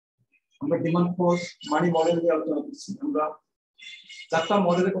আমরা demand for money model নিয়ে আলোচনা করছি। আমরা চারটা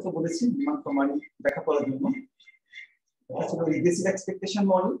মডেলের কথা বলেছি ডিমান্ড ফর মানি ব্যাখ্যা করার জন্য। এটা ছিল রিগ্রেসিভ এক্সপেকটেশন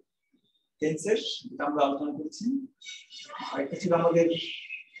মডেল টেন্সের, যেটা আমরা আলোচনা করেছি। আর এটা ছিল আমাদের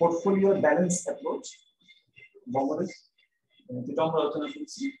পোর্টফোলিও ব্যালেন্স অ্যাপ্রোচ মডেল, যেটা আমরা আলোচনা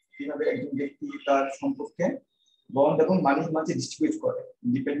করেছি কিভাবে একজন ব্যক্তি তার সম্পর্কে বন্ড এবং মানির মাঝে ডিস্ট্রিবিউট করে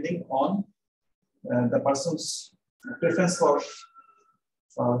depending on the persons preference for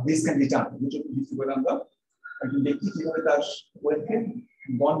risk end return. দুটো ভিত্তি করে আমরা একজন ব্যক্তি কিভাবে তার ওয়েলথকে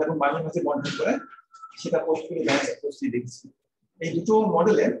বন্ড এবং মানির মাঝে বন্টন করে সেটা পোর্টফোলিও ব্যালেন্স অ্যাপ্রোচ দিয়ে দেখছি। এই দুটো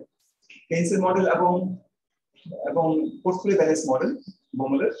মডেলে পেন্সিল মডেল এবং পোর্টফোলিও ব্যালেন্স মডেল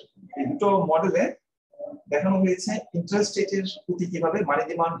বোমলের, এই দুটো মডেলে দেখানো হয়েছে ইন্টারেস্ট রেটের প্রতি কিভাবে মানি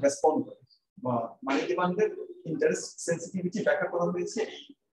ডিমান্ড রেসপন্ড করে বা মানি ডিমান্ডের ইন্টারেস্ট সেন্সিটিভিটি ব্যাখ্যা করা হয়েছে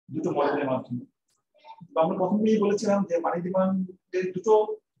এই দুটো মডেলের মাধ্যমে। তো আমরা প্রথমেই বলেছিলাম যে মানি ডিমান্ডের দুটো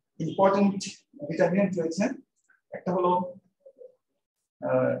ইম্পর্টেন্ট ডিটারমিনেন্ট রয়েছে। একটা হলো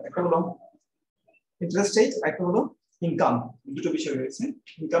ইন্টারেস্ট রেট, একটা হলো ইনকাম। দুটো বিষয় রয়েছে।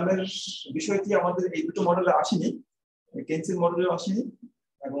 ইনকামের বিষয়টি আমাদের এই দুটো মডেলে আসেনি, কেন্সিল মডেলে আসেনি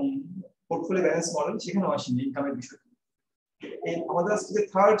এবং পোর্টফোলিও ব্যালেন্স মডেল সেখানেও আসেনি ইনকামের বিষয়টি। এই আমাদের আজকে যে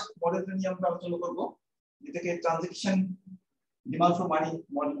থার্ড মডেলটা নিয়ে আমরা আলোচনা করবো, যেটাকে transaction demand for money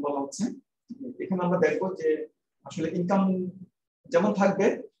model বলা হচ্ছে। এখানে আমরা দেখবো যে আসলে ইনকাম যেমন থাকবে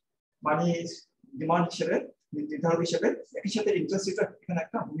মানি ডিমান্ড হিসেবে নির্ধারক হিসেবে, একই সাথে ইন্টারেস্ট রেট এখানে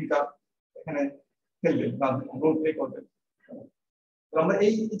একটা ভূমিকা এখানে খেলবে বা রোল প্লে করবে। তো আমরা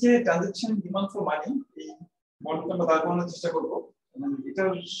এই যে ট্রানজাকশন ডিমান্ড ফর মানি এই মডেলটা আমরা দাঁড় করানোর চেষ্টা করবো। এটার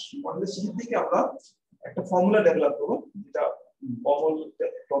মডেলের শেষের দিকে আমরা একটা ফর্মুলা ডেভেলপ করবো, যেটা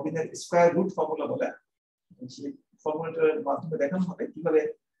রবিনের স্কয়ার রুট ফর্মুলা বলে। সেই ফর্মুলাটার মাধ্যমে দেখানো হবে কিভাবে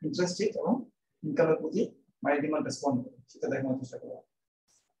ইন্টারেস্ট রেট এবং ইনকামের প্রতি মানি ডিমান্ড রেসপন্ড করে, সেটা দেখানোর চেষ্টা করবো।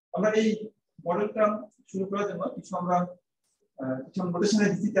 আমরা এই মডেলটা শুরু করার জন্য কিছু নোটেশনের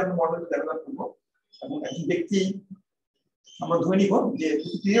ভিত্তিতে আমরা মডেলটা ডেভেলপ করবো। এবং একজন ব্যক্তি আমরা ধরে নিব যে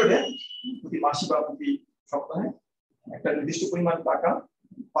প্রতি পিরিয়ডে, প্রতি মাসে বা প্রতি সপ্তাহে একটা নির্দিষ্ট পরিমাণ টাকা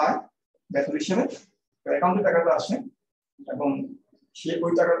পায় বেতন হিসেবে, অ্যাকাউন্টে টাকাটা আসে এবং সে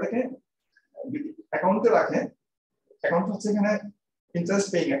ওই টাকাটাকে অ্যাকাউন্টে রাখে। অ্যাকাউন্ট হচ্ছে এখানে ইন্টারেস্ট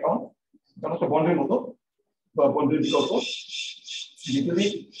পেইং অ্যাকাউন্ট, যেমন একটা বন্ডের মতো বা বন্ডের বিকল্প। যদি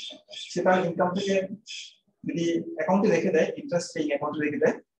সে তার ইনকাম থেকে যদি অ্যাকাউন্টে রেখে দেয়, ইন্টারেস্ট পেইং অ্যাকাউন্টে রেখে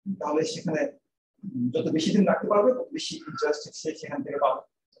দেয়, তাহলে সেখানে যত বেশি দিন রাখতে পারবে তত বেশি ইন্টারেস্ট সে সেখান থেকে পাবে,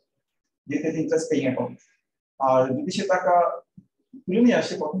 যেটা ইন্টারেস্ট পেইং অ্যাকাউন্ট। আর যদি সে টাকা তুলে নিয়ে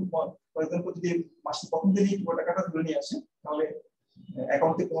আসে যদি মাসে প্রথম দিনই পুরো টাকাটা তুলে নিয়ে আসে, তাহলে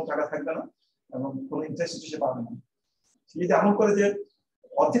অ্যাকাউন্টে কোনো টাকা থাকবে না এবং কোনো ইন্টারেস্ট সে পাবে না। সে যদি এমন করে যে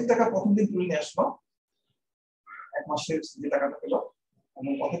অর্ধেক টাকা প্রথম দিন তুলে নিয়ে আসলো, এক মাসের যে টাকাটা পেলো,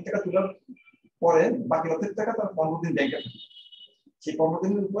 এবং অর্ধেক টাকা তোলার পরে বাকি অর্ধেক টাকা তার 15 দিন ব্যাংকে থাকবে, সেই 15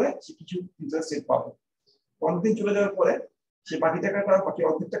 দিনের উপরে সে কিছু ইন্টারেস্ট রেট পাবে। 15 দিন চলে যাওয়ার পরে সে বাকি টাকাটা, বাকি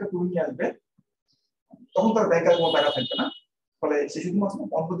অর্ধেক টাকা তুলে নিয়ে আসবে, তখন তার ব্যাংকে কোনো টাকা থাকবে না। ফলে সে শুধুমাত্র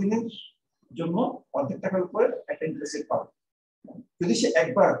 15 দিনের জন্য অর্ধেক টাকার উপরে একটা ইন্টারেস্ট রেট পাবে। যদি সে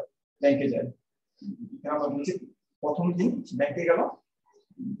একবার ব্যাংকে যায়, আমরা বলছি প্রথম দিন ব্যাংকে গেল,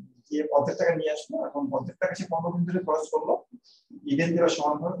 গিয়ে অর্ধেক টাকা নিয়ে আসলো এবং অর্ধেক টাকা সে 15 দিন ধরে খরচ করলো, ইভেন দেওয়া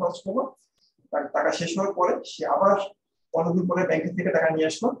সমানভাবে খরচ করলো। তার টাকা শেষ হওয়ার পরে সে আবার 15 দিন পরে ব্যাংক থেকে টাকা নিয়ে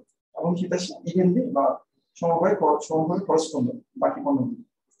আসলো এবং সেটা ইভেনলি বা সমভাবে খরচ করলো বাকি 15 দিন।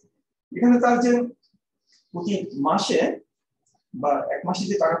 এখানে তার যে প্রতি মাসে বা এক মাসে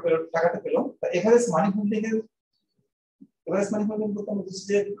যে টাকাটা পেলো, এভারেজ মানি হোল্ডিং বলতে আমরা বুঝছি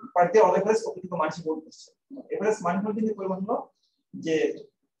যে পার ডে অন এভারেজ কতটুকু মানি হোল্ড করছে। এভারেজ মানি হোল্ডিং এর পরিমাণ হলো যে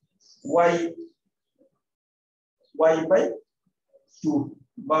y/2,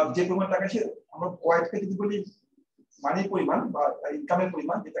 বা যে পরিমাণ টাকা সে, আমরা ওয়াইকে যদি বলি মানির পরিমাণ বা ইনকামের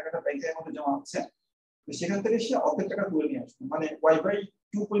পরিমাণ, যে টাকাটা ব্যাংকের মধ্যে জমা হচ্ছে, তো সেখান থেকে সে অর্ধেক টাকা তুলে নিয়ে আসবে, মানে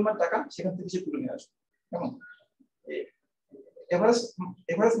y/2 পরিমাণ টাকা সেখান থেকে সে তুলে নিয়ে আসবে। কেমন?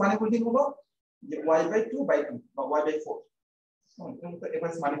 এভারেজ মানি হোল্ডিং হলো যে y/2/2 বা y/4,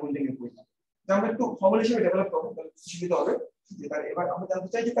 এভারেজ মানি হোল্ডিং এর পরিমাণ। আমরা একটু ফর্মুলা হিসেবে ডেভেলপ করবো, তাহলে সুবিধা হবে। যে তার এবার আমরা জানতে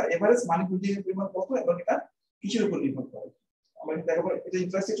চাই যে তার এভারেজ মানি হোল্ডিং এর পরিমাণ কত এবং এটা কিসের উপর নির্ভর করে। আমরা দেখাবো এটা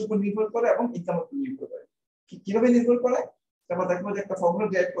ইন্টারেস্ট রেটের উপর নির্ভর করে এবং ইনকামের উপর নির্ভর করে। কিভাবে নির্ভর করে আমরা দেখবো যে একটা ফর্মুলা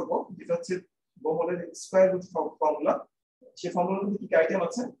ড্রাইভ করবো, যেটা হচ্ছে বোমলের স্কয়ার রুট ফর্মুলা। সেই ফর্মুলার মধ্যে কি কি আইটেম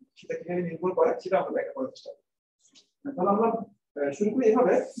আছে, সেটা কিভাবে নির্ভর করে, সেটা আমরা ব্যাখ্যা করার চেষ্টা করব। তাহলে আমরা শুরু করি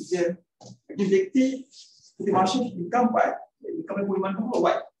এভাবে যে একটি ব্যক্তি প্রতি মাসে ইনকাম পায়, ইনকামের পরিমাণটা হলো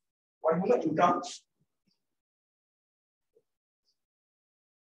y হলো ইনকাম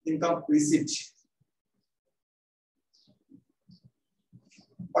রিসিভড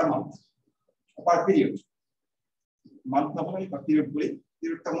পার মান্থ। পার পিরিয়ড, মান্থ না বলে বা পিরিয়ড বলি,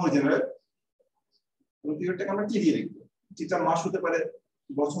 পিরিয়ডটা মোর জেনারেল, এবং পিরিয়ডটাকে আমরা কি দিয়ে লিখবো, যেটা মাস হতে পারে,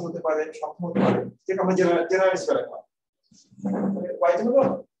 বছর হতে পারে, সপ্তাহ হতে পারে, যেটা আমরা জেনারেল হিসেবে রাখলাম। ওয়াইটা হলো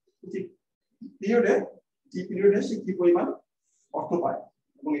পিরিয়ডে, কি পিরিয়ডে সে কি পরিমাণ অর্থ পায়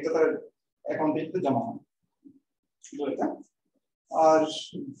এবং এটা তার অ্যাকাউন্টে জমা হয়। এটা আর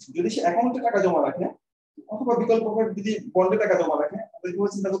যদি সে অ্যাকাউন্টে টাকা জমা রাখে অথবা বিকল্প যদি বন্ডে টাকা জমা রাখে,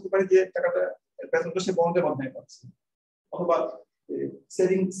 তাহলে চিন্তা করতে পারি যে টাকাটা বেতনটা সে বন্ডের মাধ্যমে পাচ্ছে, অথবা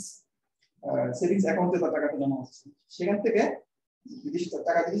সেভিংস অ্যাকাউন্টে তার টাকাটা জমা হচ্ছে। সেখান থেকে যদি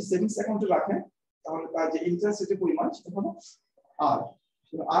টাকা যদি সেভিংস অ্যাকাউন্টে রাখে তাহলে তার যে ইন্টারেস্ট রেটের পরিমাণ সেটা হলো আর,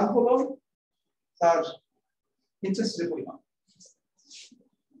 আর হলো তার ইন্টারেস্ট রেটের পরিমাণ,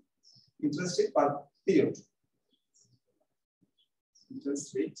 ইন্টারেস্ট রেট পার পিরিয়ড, ইন্টারেস্ট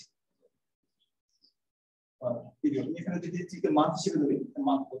রেট পার পিরিয়ড। এখানে যদি মান্থ হিসেবে ধরি,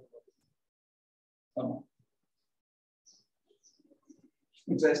 মান্থ করতে পারবো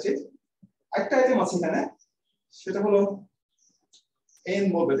ইন্টারেস্ট রেট। একটা আইটেম আছে এখানে, সেটা হলো এন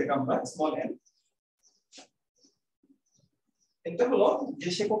বলবো, এটাকে আমরা স্মল এন। এটা হলো যে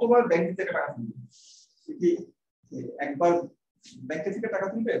সে কতবার ব্যাংক থেকে টাকা তুলবে, কি একবার ব্যাংক থেকে টাকা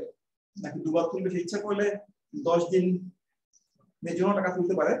তুলবে নাকি দুবার তুলবে, সে ইচ্ছা করলে 10 দিন এর জন্য টাকা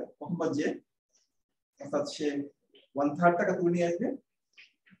তুলতে পারে প্রথমবার, যে অর্থাৎ সে 1/3 টাকা তুলে নিয়ে আসবে,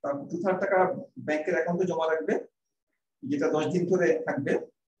 তারপর 2/3 টাকা ব্যাংকের অ্যাকাউন্টে জমা রাখবে, যেটা 10 দিন ধরে থাকবে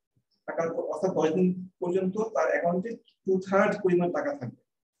টাকা, অর্থাৎ 10 দিন পর্যন্ত তার অ্যাকাউন্টে 2/3 পরিমাণ টাকা থাকবে।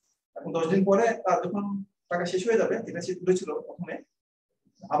 এখন 10 দিন পরে তার যখন টাকা শেষ হয়ে যাবে, যেটা সে তুলেছিল প্রথমে,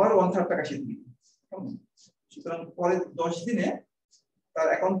 আবার 1/3 টাকা সে তুলবে। সুতরাং পরে 10 দিনে তার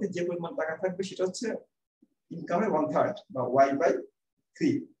অ্যাকাউন্টে যে পরিমাণ টাকা থাকবে সেটা হচ্ছে ইনকামের 1/3 বা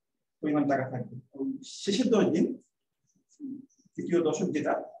y/3 পরিমাণ টাকা থাকবে। শেষের 10 দিন, তৃতীয় দশক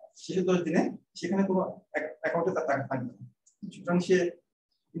যেটা, শেষের 10 দিনে সেখানে কোনো অ্যাকাউন্টে তার টাকা থাকবে না। সুতরাং সে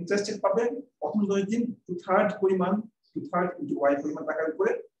ইন্টারেস্টেড পাবে প্রথম 10 দিন 2/3 পরিমাণ, 2/3 ইনটু y পরিমাণ টাকার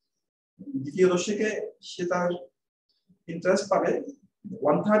উপরে। দ্বিতীয় দশকে সে তার ইন্টারেস্ট পাবে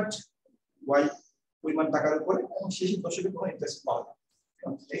 1/3 y পরিমাণ টাকার উপরে, এবং শেষের দশকে কোনো ইন্টারেস্ট পাবে না।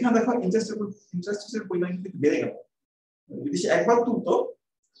 এখানে দেখো ইন্টারেস্টের পরিমাণ কিন্তু বেড়ে গেল। যদি সে একবার তুলতো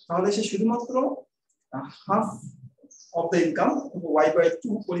তাহলে সে শুধুমাত্র half of the income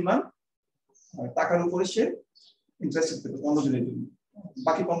y/2 পরিমাণ টাকার উপরে সে ইন্টারেস্ট পেত 15 দিনের জন্য,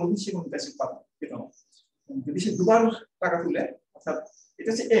 বাকি 15 দিন সে কোনো ইন্টারেস্ট পাবে পেত না। যদি সে দুবার টাকা তুলে, অর্থাৎ এটা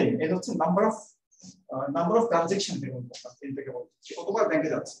হচ্ছে এন হচ্ছে নাম্বার অফ ট্রানজাকশন থেকে বলতে, সে কতবার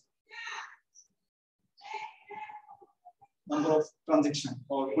ব্যাংকে যাচ্ছে, number of transaction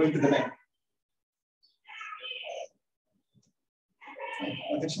or going to the bank।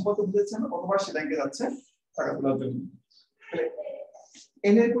 Transaction বলতে বুঝাচ্ছে না কতবার সে ব্যাংকে যাচ্ছে টাকা তোলার জন্য।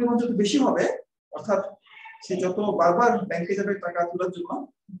 এন এর পরিমাণ যত বেশি হবে, অর্থাৎ সে যত বারবার ব্যাংকে যাবে টাকা তোলার জন্য,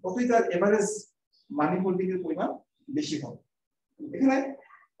 ততই তার এভারেজ মানি হোল্ডিং এর পরিমাণ বেশি হবে। এখানে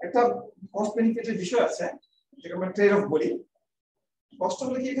একটা কস্ট বেনিফিটের বিষয় আছে, যেটা আমরা ট্রেড অফ বলি। কষ্ট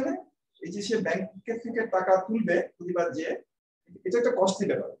হলো কি, এখানে এই যে সে ব্যাংকের থেকে টাকা তুলবে প্রতিবার, যে এটা একটা কস্টলি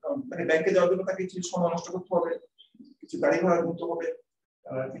ব্যাপার, কারণ মানে ব্যাংকে যাওয়ার জন্য তাকে কিছু সময় নষ্ট করতে হবে, কিছু গাড়ি ভাড়া করতে হবে,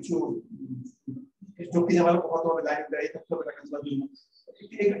 কিছু ঝক্কি ঝামেলা পোহাতে হবে, লাইন দাঁড়িয়ে থাকতে হবে টাকা তোলার জন্য।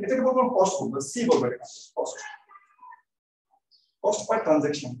 এটাকে বলবো কস্ট, বলবো সি বলবো, এটা কস্ট পার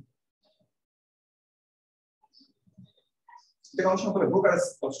ট্রানজাকশন। এটা অনেক সময় ব্রোকারেজ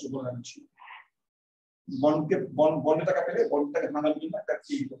কস্ট বলা হচ্ছে। বন্ডে টাকা পেলে বন্ডটাকে ভাঙার জন্য একটা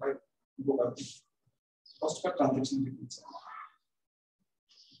ফি দিতে হয় ব্রোকার, কস্ট পার ট্রানজাকশন দিচ্ছে,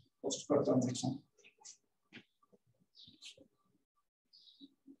 কস্ট পার ট্রানজাকশন।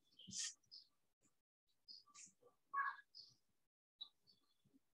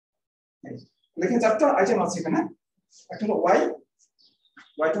 লেখেন 4টা আইটেম আছে এখানে। একটা হলো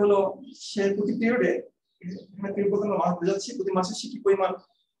ওয়াইটা হলো সে প্রতি পিরিয়ডে, এখানে পিরিয়ড বলতে আমরা মাস বোঝাচ্ছি, প্রতি মাসে সে কি পরিমাণ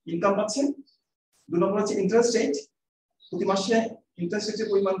ইনকাম পাচ্ছে। 2 নম্বর হচ্ছে ইন্টারেস্ট রেট, প্রতি মাসে ইন্টারেস্ট রেটের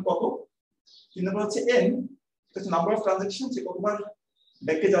পরিমাণ কত। 3 নম্বর হচ্ছে এন, এটা হচ্ছে নাম্বার অফ ট্রানজাকশন, যে কতবার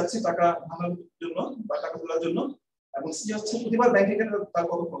ব্যাংকে যাচ্ছে টাকা ভাঙার জন্য বা টাকা তোলার জন্য, এবং সি হচ্ছে প্রতিবার ব্যাংকে গেলে তার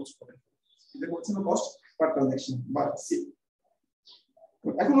কত খরচ হবে। এটা হচ্ছে কস্ট পার ট্রানজাকশন বা সি।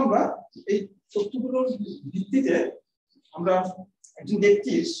 এখন আমরা এই তথ্যগুলোর ভিত্তিতে আমরা একজন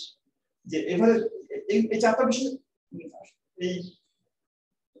ব্যক্তির যে এভাবে এই 4টা বিষয়,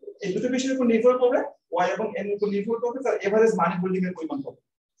 এই দুটো বিষয়ের উপর নির্ভর করবে, ওয়াই এবং এন এর উপর নির্ভর করবে তার এভারেজ মানি হোল্ডিং এর পরিমাণ কত,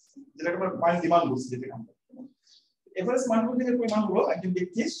 যেটাকে আমরা মানি ডিমান্ড বলছি। যেটাকে আমরা এভারেজ মানি হোল্ডিং এর পরিমাণ হলো একজন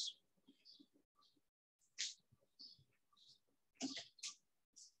ব্যক্তির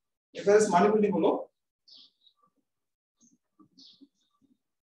এভারেজ মানি হোল্ডিং হলো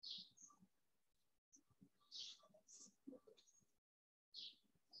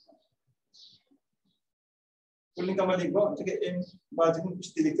ফুল ইনকাম আমরা লিখবো, এটাকে এম বা যে কোনো কিছু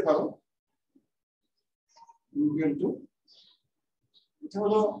দিয়ে লিখতে পারো, ইকুয়াল টু এটা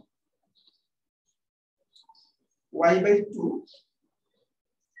হলো y/2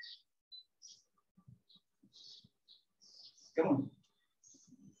 কেমন,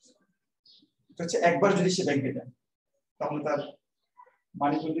 এটা হচ্ছে একবার যদি সে ব্যাংকে যায় তাহলে তার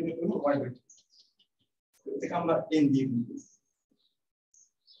মানি হোল্ডিং এর হলো y/2, এটাকে আমরা n দিয়ে গুণ করি,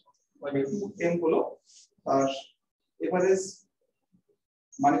 y/2 n হলো আর এভারেজ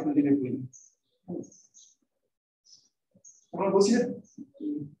মানি হোল্ডিং এর পরিমাণ। আমরা বলছি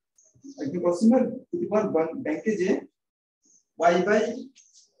একদম কনজিউমার যদি ব্যাংকে যে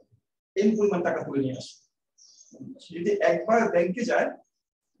y/n পরিমাণ টাকা তুলে নিয়ে আসে, যদি একবার ব্যাংকে যায়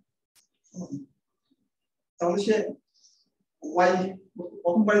তাহলে সে y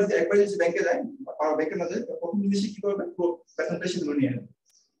প্রথমবার যদি একবার যদি ব্যাংকে যায় বা ব্যাংকে না যায় প্রথম দিন সে কি করবে, পুরো বেতনটা সে তুলে নিয়ে আসবে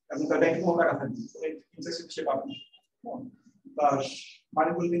এবং তার ব্যাংকে কোনো টাকা থাকবে না, ইন্টারেস্ট সে পাবে না। তার মানি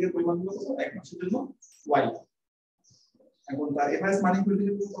হোল্ডিং এর পরিমাণ হলো এক মাসের জন্য y, এখন তার এভারেজ মানি হোল্ডিং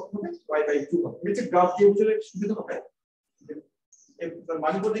এর পরিমাণ কত হবে, y/2 হবে। এটা গ্রাফ দিয়ে বুঝলে সুবিধা হবে, তার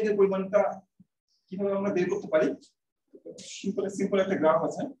মানি হোল্ডিং এর পরিমাণটা কিভাবে আমরা বের করতে পারি। সিম্পল একটা গ্রাফ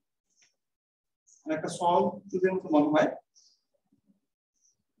আছে, একটা সলভ টুদের মতো মনে হয়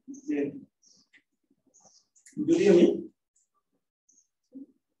যে যদি আমি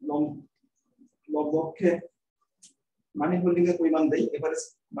লম্বকে মানি হোল্ডিং এর পরিমাণ দেই, এভারেজ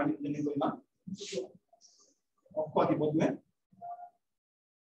মানি হোল্ডিং এর পরিমাণ অক্ষ আগে বদলে,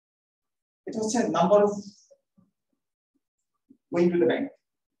 এটা হচ্ছে number of going to the bank,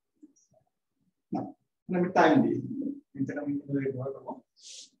 না আমি টাইম দিই, এটা আমি কিভাবে ব্যবহার করব,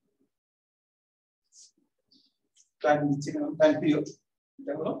 টাইম দিচ্ছি কারণ টাইম পিরিয়ড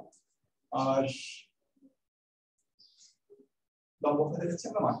এটা হলো, আর লম্বকে দেখাচ্ছি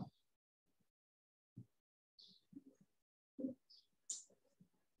আমরা মান।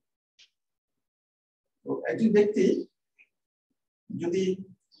 তো একজন ব্যক্তি যদি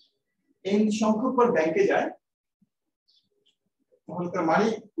n সংখ্যক বার ব্যাংকে যায় তাহলে তার মানি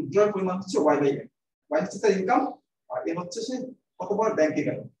উইথড্রল পরিমাণ হচ্ছে y/n, y হচ্ছে তার ইনকাম আর n হচ্ছে সে কতবার ব্যাংকে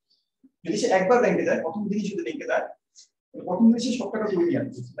গেল। যদি সে একবার ব্যাংকে যায়, প্রথম দিনই শুধু ব্যাংকে যায়, প্রথম দিন সে সব টাকা তুলে নিয়ে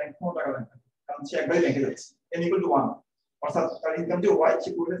আসবে, ব্যাংকে কোনো টাকা লাগবে না কারণ সে একবারই ব্যাংকে যাচ্ছে। n = 1 অর্থাৎ তার ইনকাম যে y সে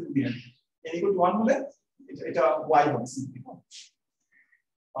পুরোটা তুলে নিয়ে আসবে, n = 1 হলে এটা y হবে সিম্পলি।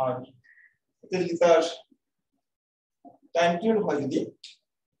 আর এটা যদি তার টাইম পিরিয়ড হয়, যদি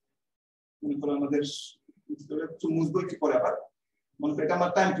মনে করো আমাদের একটু মুছবো একটু পরে, আবার মনে করো এটা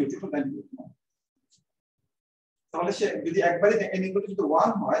আমার টাইম পিরিয়ড, তাহলে সে যদি একবারই n = যদি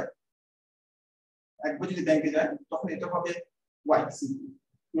 1 হয়, একবার যদি ব্যাংকে যায় তখন এটা হবে y সিম্পলি,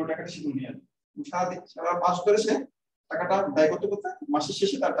 পুরো টাকাটা সে তুলে নিয়ে আসবে। সারা মাস ধরে সে টাকাটা ব্যয় করতে করতে মাসের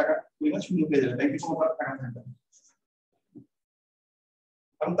শেষে তার টাকা পরিমাণ শূন্য হয়ে যাবে, ব্যাংকে কোনো টাকা থাকবে না।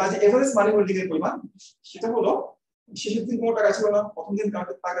 কারণ তার যে এভারেজ মানি হোল্ডিং এর পরিমাণ সেটা হলো শেষের দিন কোনো টাকা ছিল না, প্রথম দিন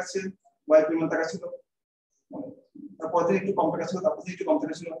টাকা কাছে y পরিমাণ টাকা ছিল, তারপর দিন একটু কম টাকা ছিল, তারপর দিন একটু কম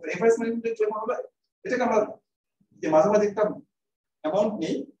টাকা ছিল, এভারেজ মানি হোল্ডিং এর পরিমাণ হলো এটাকে আমরা যে মাঝে মাঝে একটা অ্যামাউন্ট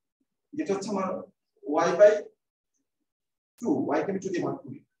নেই যেটা হচ্ছে আমার y/2, y কে আমি 2 দিয়ে ভাগ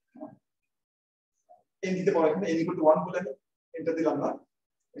করি, n দিতে পারো এখানে, n = 1 বলে আমি এন্টার দিলাম না,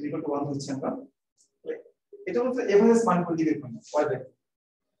 n = 1 হচ্ছে আমরা, এটা হচ্ছে এভারেজ মানি হোল্ডিং এর পরিমাণ y/2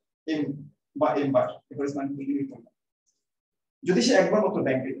 m বা m বার এভারেজ মানি হোল্ডিং এর পরিমাণ। যদি সে একবার মাত্র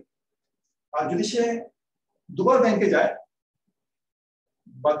ব্যাংকে যায়, আর যদি সে দুবার ব্যাংকে যায়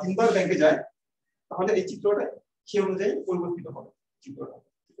বা তিনবার ব্যাংকে যায় তাহলে এই চিত্রটা সে অনুযায়ী পরিবর্তিত হবে। চিত্রটা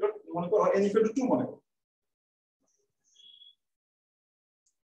মনে করো n = 2 মনে করো,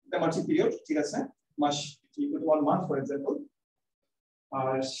 এটা মাসিক পিরিয়ড, ঠিক আছে, মাস = 1 মান্থ ফর एग्जांपल,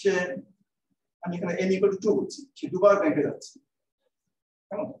 আর সে আমি এখানে n = 2 বলছি, সে দুবার ব্যাংকে যাচ্ছে,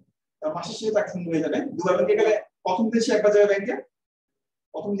 কেমন, তার মাসের শেষে টাকা শূন্য হয়ে যাবে। দুবার ব্যাংকে গেলে প্রথম দিন সে একবার যাবে ব্যাংকে,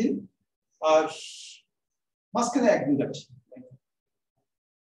 প্রথম দিন, আর মাঝখানে একদিন যাবে সে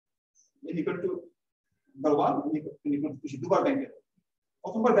n = 1, n = 2 দুবার ব্যাংকে,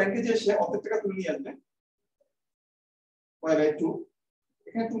 প্রথমবার ব্যাংকে যে সে অর্ধেক টাকা তুলে নিয়ে আসবে y/2,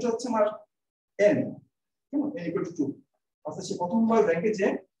 এখানে 2টা হচ্ছে আমার n, কেমন, n = 2, অর্থাৎ সে প্রথমবার ব্যাংকে যে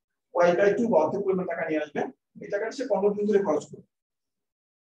y/2 বা অর্ধেক পরিমাণ টাকা নিয়ে আসবে, এই টাকাটা সে 15 দিন ধরে খরচ করবে,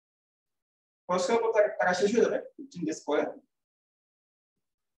 খরচ করার পর টাকা শেষ হয়ে যাবে 15 ডেজ পরে,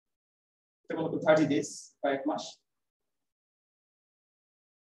 এটা বলতে 30 ডেজ বা 1 মাস,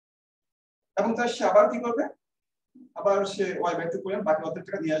 এবং তার সে আবার কি করবে, আবার সে y/2 করে বাকি অর্ধেক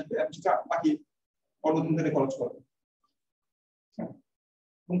টাকা নিয়ে আসবে এবং সেটা বাকি 15 দিন ধরে খরচ করবে।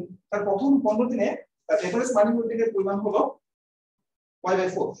 তার প্রথম 15 দিনে তার এভারেজ মানি হোল্ডিং এর পরিমাণ হলো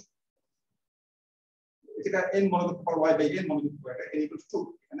y/4, এটা n মনে করতে পারো y n মনে করতে পারো এটা n = 2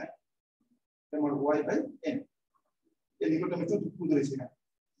 এখানে আমার y n n = আমি 2 ধরেছি না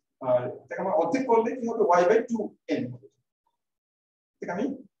আর এটাকে আমরা অর্ধেক করলে কি হবে y 2n হবে এটা আমি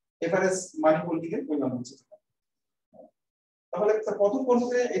এভারেজ মানিফোল্ডিং এর পরিমাণ বলছি তাহলে প্রথম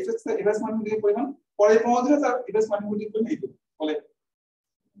পণ্যতে এভারেজ মানিফোল্ডিং এর পরিমাণ পরের পণ্যতে তার এভারেজ মানিফোল্ডিং এর পরিমাণ এই বলে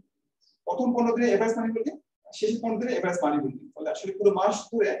প্রথম পণ্যতে এভারেজ মানিফোল্ডিং শেষ পণ্যতে এভারেজ মানিফোল্ডিং তাহলে আসলে পুরো মাস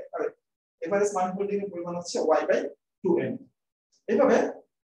ধরে এভারেজ মানিফোল্ডিং এর পরিমাণ হচ্ছে y 2n এইভাবে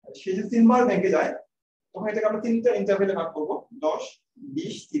সে যদি তিনবার ব্যাংকে যায় তখন এটাকে আমরা তিনটা ইন্টারভ্যালে ভাগ করব 10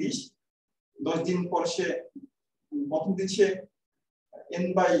 20 30 10 দিন পর সে প্রথম দিন সে n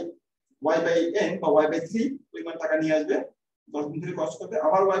by y n বা y 3 পরিমাণ টাকা নিয়ে আসবে 10 দিন ধরে কষ্ট করবে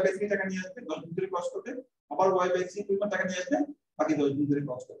আবার y 3 টাকা নিয়ে আসবে 10 দিন ধরে কষ্ট করবে আবার y 3 পরিমাণ টাকা নিয়ে আসবে বাকি 10 দিন ধরে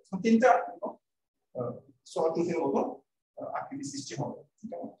কষ্ট করবে তিনটা সরলরেখার মতো আকৃতি সৃষ্টি হবে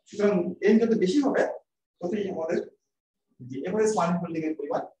সুতরাং n যত বেশি হবে ততই আমাদের যে এভারেজ মানিফোল্ডিং এর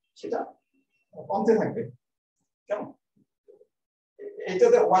পরিমাণ সেটা কমতে থাকবে কেমন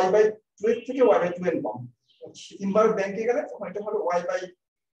এটাতে y 2 থেকে y 2n কম তিনবার ব্যাংকে গেলে তখন এটা হবে y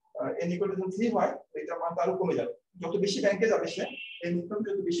n = 3 হয় এটা মান আরো কমে যাবে যত বেশি ব্যাংকে যাবে সে n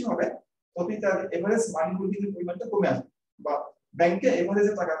যত বেশি হবে ততই তার এভারেজ মানিফোল্ডিং এর পরিমাণটা কমে আসবে বা ব্যাংকে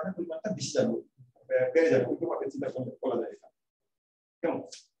এভারেজে টাকা রাখার পরিমাণটা বেশি যাবে বেড়ে যাবে ওইভাবে চিন্তা করলে বলা যায় এটা কেমন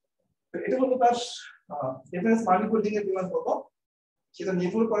এটা হলো তার এভারেজ মানিফোল্ডিং এর পরিমাণ কত সেটা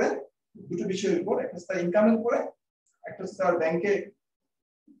নির্ভর করে দুটো বিষয়ের উপর একটা তার ইনকামের উপরে একটা তার ব্যাংকে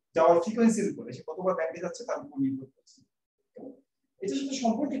যাওয়ার ফ্রিকোয়েন্সির উপরে সে কতবার ব্যাংকে যাচ্ছে তার উপর নির্ভর করছে এটার সাথে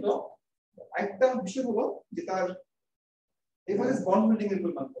সম্পর্কিত একটা বিষয় হলো যে তার এভারেজ বন্ড হোল্ডিং এর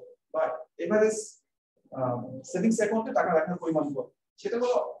পরিমাণ কত বা এভারেজ সেভিংস অ্যাকাউন্টে টাকা রাখার পরিমাণ কত সেটা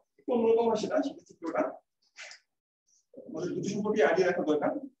হলো একটু অন্যরকম হয় সেটা চিত্রটা আমাদের দুটো সম্পর্কে আইডিয়া রাখা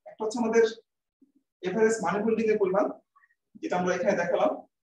দরকার একটা হচ্ছে আমাদের এভারেজ মানি হোল্ডিং এর পরিমাণ যেটা আমরা এখানে দেখালাম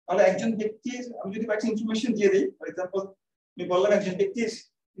তাহলে একজন ব্যক্তির আমি যদি একটা ইনফরমেশন দিয়ে দিই ফর এক্সাম্পল আমি বললাম একজন ব্যক্তির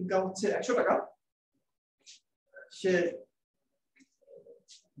ইনকাম হচ্ছে 100 টাকা সে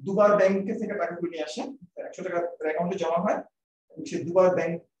দুবার ব্যাংক থেকে টাকা তুলে নিয়ে আসে 100 টাকা তার অ্যাকাউন্টে জমা হয় এবং সে দুবার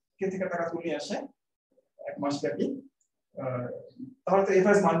ব্যাংক থেকে টাকা তুলে নিয়ে আসে এক মাস ব্যাপী তাহলে তো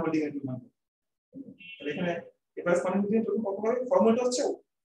এভারেজ মানি হোল্ডিং এর পরিমাণ এখানে এভারেজ মানি হোল্ডিং এর পরিমাণ কত হবে ফর্মুলাটা হচ্ছে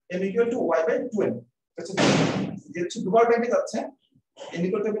m = y 2n যে দুবার ব্যাংকে যাচ্ছে n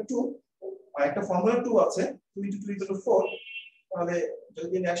 = 2 আর একটা ফর্মুলা 2 আছে 2 * 2 = 4 তাহলে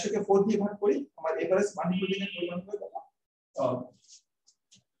যদি আমি 100 কে 4 দিয়ে ভাগ করি আমার এভারেজ মানি হোল্ডিং এর পরিমাণ হবে কত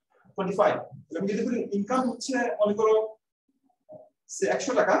 25 আমি যদি বলি ইনকাম হচ্ছে মনে করো সে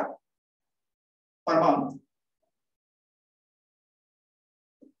 100 টাকা পার মান্থ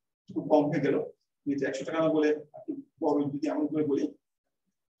খুব কম হয়ে গেল আমি 100 টাকা না বলে একটু বড় যদি এমন করে বলি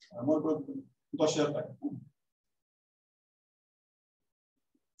মনে করো 10,000 টাকা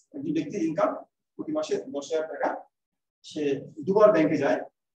একজন ব্যক্তির ইনকাম প্রতি মাসে 10,000 টাকা সে দুবার ব্যাংকে যায়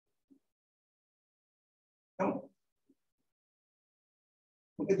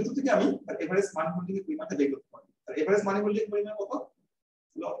এই দুটো থেকে আমি তার এভারেজ মানি হোল্ডিং এর পরিমাণটা বের করতে পারি তার এভারেজ মানি হোল্ডিং এর পরিমাণ কত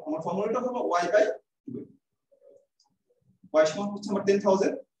হলো আমার ফর্মুলাটা হলো y 2 y সমান হচ্ছে আমার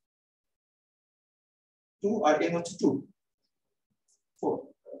 10,000 2 আর n হচ্ছে 2 4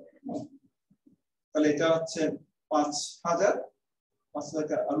 তাহলে এটা হচ্ছে 5,000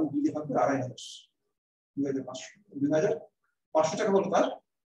 5,000 আর 2 দিয়ে ভাগ করে 2,500 2,500 টাকা হলো তার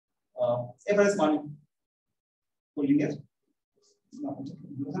এভারেজ মানি হোল্ডিং এর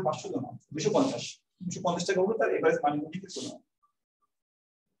 2,500 না 250 টাকা হলো তার এভারেজ মানি হোল্ডিং এর পরিমাণ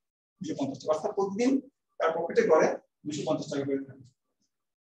 250 টাকা অর্থাৎ প্রতিদিন তার পকেটে গড়ে 250 টাকা করে থাকে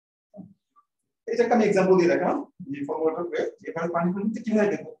এটা একটা আমি एग्जांपल দিয়ে দেখালাম যে ফর্মুলাটা করে এভারেজ মানি হোল্ডিং কিভাবে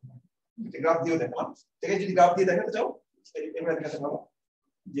বের করতে হয় এটা গ্রাফ দিয়ে দেখালাম থেকে যদি গ্রাফ দিয়ে দেখাতে চাও এভাবে দেখাতে পারো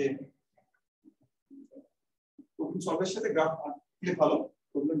যে প্রবলেম সলভের সাথে গ্রাফ দিলে ভালো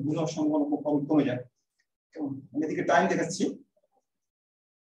প্রবলেম গুণার সম্ভাবনা খুব কমে যায় আমি এদিকে টাইম দেখাচ্ছি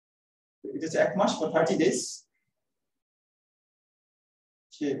এটা হচ্ছে 1 মাস বা 30 ডেজ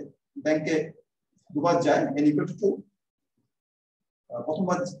সে ব্যাংকে দুবার যায় n = 2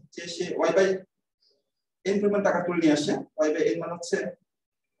 প্রথমবার যে সে y n পরিমাণ টাকা তুলে নিয়ে আসে y n মানে হচ্ছে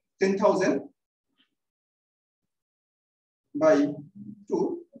 10,000 বাই 2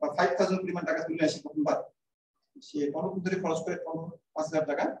 বা 5,000 পরিমাণ টাকা তুলে আসে প্রথমবার সে 15 দিন ধরে খরচ করে 5,000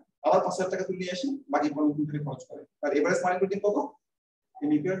 টাকা আবার 5,000 টাকা তুলে নিয়ে আসে বাকি 15 দিন ধরে খরচ করে আর এভারেজ মানি হোল্ডিং কত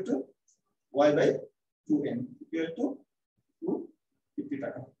n = y 2n = 250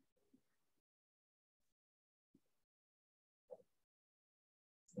 টাকা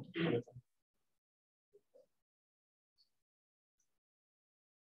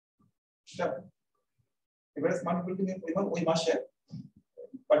এভারেজ মানি হোল্ডিং এর পরিমাণ ওই মাসে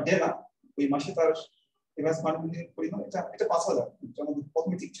পার ডে না, ওই মাসে তার এভারেজ মানি হোল্ডিং এর পরিমাণ এটা 5000, আমাদের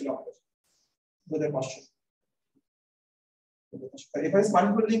প্রথমে ঠিক ছিল আমাদের 2500। এভারেজ মানি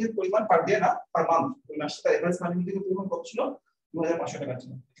হোল্ডিং এর পরিমাণ পার ডে না পার মান্থ, ওই মাসে তার এভারেজ মানি হোল্ডিং এর পরিমাণ কত ছিল? 2500 টাকা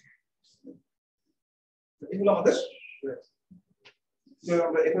ছিল। এগুলো আমাদের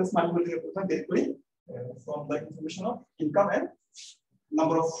আমরা এভারেজ মানি হোল্ডিং এর পরিমাণ বের করি from the information of income and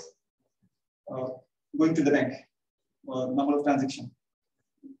number of going to the bank, number of transaction.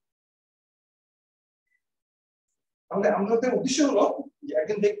 তাহলে আমাদের উদ্দেশ্য হলো যে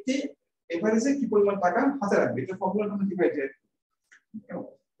একজন ব্যক্তি এভারেজে কি পরিমাণ টাকা হাতে রাখবে, এটা ফর্মুলাটা আমরা কিভাবে এর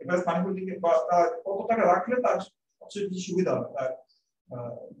এভারেজ মানি হোল্ডিং এর বা কত টাকা রাখলে তার সবচেয়ে বেশি সুবিধা হবে,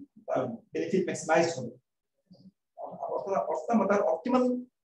 তার বেনিফিট ম্যাক্সিমাইজ হবে, অর্থাৎ তার অপটিমাল।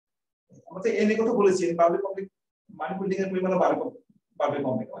 আমরা এন এর কথা বলেছি, পাবলিক মানি হোল্ডিং এর পরিমাণ বাড়বে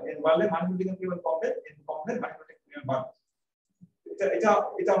কমবে, এন বাড়লে মানি হোল্ডিং এর পরিমাণ কমবে, এন কমলে মানি হোল্ডিং এর পরিমাণ বাড়বে।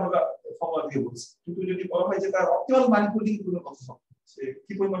 এটা আমরা ফর্মুলা দিয়ে বলছি। কিন্তু যদি বলা হয় যে তার অপটিমাল মানি হোল্ডিং এর পরিমাণ কত হবে, সে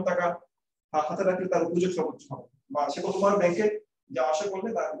কি পরিমাণ টাকা হাতে রাখলে তার উপযোগ সর্বোচ্চ হবে, বা সে কতবার ব্যাংকে যা আশা করলে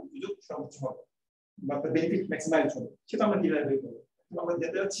তার উপযোগ সর্বোচ্চ হবে বা তার বেনিফিট ম্যাক্সিমাইজ হবে, সেটা আমরা কিভাবে বের করব? আমরা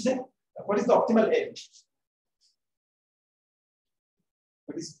দেখতে যাচ্ছি যে what is the optimal N,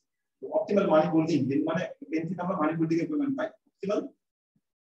 what is optimal money holding, মানে বেনিফিট আমরা মানি হোল্ডিং এর পরিমাণ পাই, optimal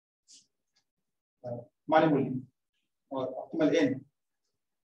money holding or optimal n,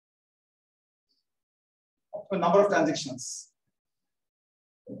 optimal number of transactions,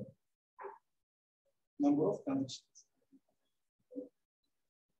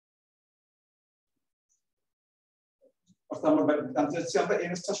 অর্থাৎ আমরা জানতে চাচ্ছি আমরা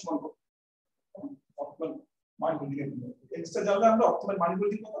n টা সমান কত optimal মানি হোল্ডিং এর পরিমাণ, n টা জানলে আমরা অপটিমাল মানি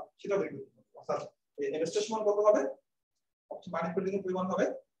হোল্ডিং কত সেটা বের করতে পারবো। অর্থাৎ n টা সমান কত হবে, অপটিমাল মানি হোল্ডিং এর পরিমাণ হবে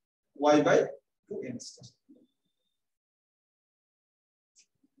y/2n।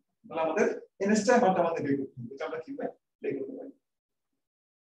 তাহলে আমাদের n টা মানটা আমাদের বের করতে হবে, এটা আমরা কিভাবে বের করতে পারি?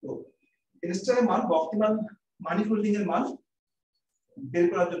 তো n টা এর মান বা অপটিমাল মানি হোল্ডিং এর মান বের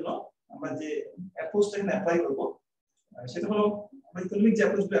করার জন্য আমরা যে অ্যাপ্রোচটা এখানে অ্যাপ্লাই করব সেটা হলো আমরা ইকোনমিক যে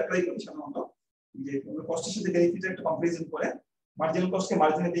অ্যাপ্রোচগুলো অ্যাপ্লাই করি সাধারণত, যে আমরা কস্টের সাথে বেনিফিটের একটা কম্পারিজন করে মার্জিনাল কস্টকে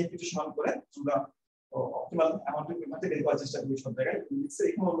মার্জিনাল বেনিফিটের সমান করে আমরা অপটিমাল অ্যামাউন্টের পরিমাণটা বের করার চেষ্টা করি সব জায়গায়।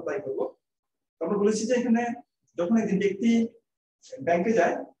 এখানে আমরা তাই করব। আমরা বলেছি যে এখানে যখন একজন ব্যক্তি ব্যাংকে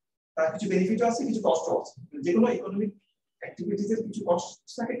যায় তার কিছু বেনিফিটও আছে, কিছু কষ্টও আছে। যে কোনো ইকোনমিক অ্যাক্টিভিটিজের কিছু কষ্ট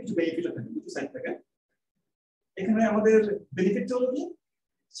থাকে, কিছু বেনিফিটও থাকে, দুটো সাইড থাকে। এখানে আমাদের বেনিফিটটা হলো কি,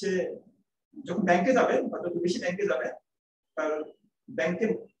 সে যখন ব্যাংকে যাবে বা যত বেশি ব্যাংকে যাবে তার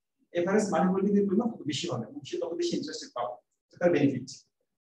ব্যাংকের এভারেজ মানি হোল্ডিং এর পরিমাণ তত বেশি হবে, সে তত বেশি ইন্টারেস্টেড পাবে, তার বেনিফিট।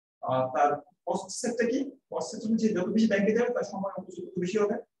 আর তার কস্ট সেটটা কি, কস্ট সেট হচ্ছে যত বেশি ব্যাংকে যাবে তার সময় উপযোগ তত বেশি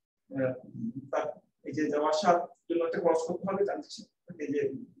হবে, তার এই যে যাওয়া আসার জন্য একটা খরচ করতে হবে, ট্রানজাকশন এই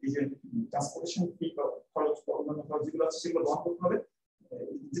যে ট্রান্সপোর্টেশন ফি বা খরচ বা অন্যান্য খরচ যেগুলো আছে সেগুলো বহন করতে হবে,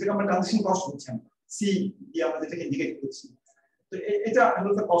 যেটাকে আমরা ট্রানজাকশন কস্ট বলছি, আমরা সি দিয়ে আমরা যেটাকে ইন্ডিকেট করছি। তো এটা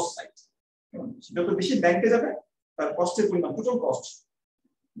হলো দ্য কস্ট সাইড। যত বেশি ব্যাংকে যাবে তার কস্টের পরিমাণ, টোটাল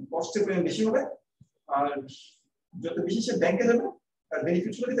কস্টের পরিমাণ বেশি হবে, আর যত বেশি সে ব্যাংকে যাবে তার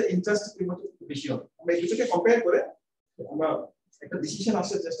বেনিফিট হলো তার ইন্টারেস্টের পরিমাণ বেশি হবে। আমরা এই দুটোকে কম্পেয়ার করে আমরা একটা ডিসিশন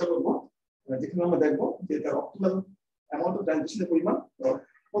আসার চেষ্টা করব, যেখানে আমরা দেখবো যে তার অপটিমাল অ্যামাউন্ট অফ ট্রানজাকশনের পরিমাণ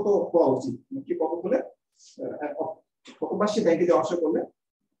কত হওয়া উচিত, কি কত হলে কতবার সে ব্যাংকে যাওয়া আসা করলে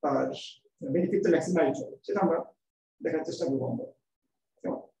তার বেনিফিটটা ম্যাক্সিমাইজ হবে, সেটা আমরা দেখার চেষ্টা করবো আমরা।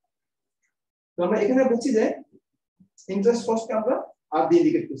 তো আমরা এখানে বলছি যে ইন্টারেস্ট কস্টকে আমরা আর দিয়ে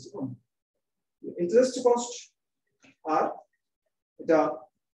ইন্ডিকেট করছি। ইন্টারেস্ট কস্ট আর এটা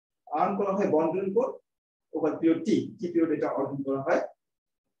আর্ন করা হয় বন্ডের উপর ওভার পিরিয়ড টি পিরিয়ড এটা অর্জন করা হয়।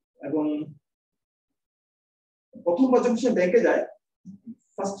 এবং প্রথমবার যখন সে ব্যাংকে যায়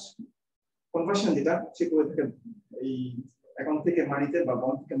ফার্স্ট কনভার্সন যেটা সে করে থাকে এই অ্যাকাউন্ট থেকে মানিতে বা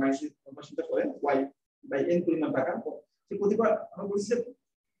বন্ড থেকে মানিতে কনভার্সনটা করে y/n পরিমাণ টাকা। সে প্রতিবার আমরা বলছি যে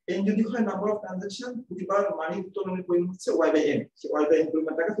n যদি হয় নাম্বার অফ ট্রানজাকশন, প্রতিবার মানি উত্তোলনের পরিমাণ হচ্ছে y/n, সে y/n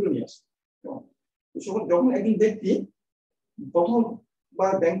পরিমাণ টাকা তুলে নিয়ে আসে। তো যখন একজন ব্যক্তি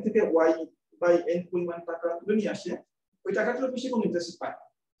প্রথমবার ব্যাংক থেকে y/n পরিমাণ টাকা তুলে নিয়ে আসে, ওই টাকাটার বেশি কোনো ইন্টারেস্ট পায় না।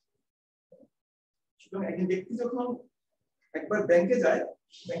 সুতরাং একজন ব্যক্তি যখন একবার ব্যাংকে যায়,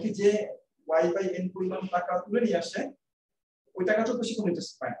 ব্যাংকে যে y/n পরিমাণ টাকা তুলে নিয়ে আসে, ওই টাকাটার বেশি কোনো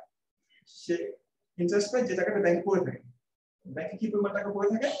ইন্টারেস্ট পায় না। সে ইন্টারেস্ট পায় যে টাকাটা ব্যাংকে পড়ে থাকে। ব্যাংকে কি পরিমাণ টাকা পড়ে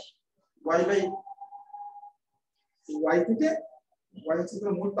থাকে, y থেকে y হচ্ছে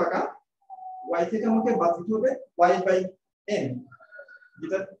মোট টাকা, y থেকে আমাকে বাদ দিতে হবে y/n,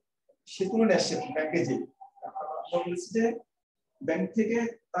 যেটা সে তুলে নিয়ে আসছে ব্যাংকে। যে আমরা বলছি যে ব্যাংক থেকে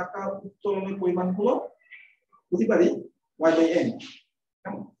টাকা উত্তোলনের পরিমাণ হলো প্রতিবারই y/n।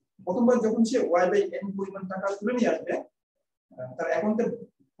 প্রথমবার যখন সে y/n পরিমাণ টাকা তুলে নিয়ে আসবে, তার অ্যাকাউন্টে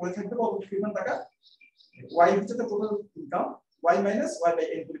পড়ে থাকবে কত পরিমাণ টাকা, y হচ্ছে তার total income, y minus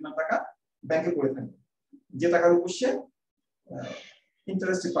y/n পরিমাণ টাকা ব্যাংকে পড়ে থাকবে, যে টাকার উপর সে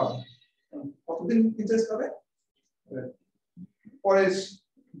ইন্টারেস্ট পাবে। কতদিন ইন্টারেস্ট পাবে? পরের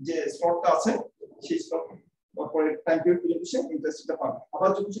যে স্লটটা আছে সেই স্লট পরের টাইম পিরিয়ড পর্যন্ত সে ইন্টারেস্টটা পাবে। আবার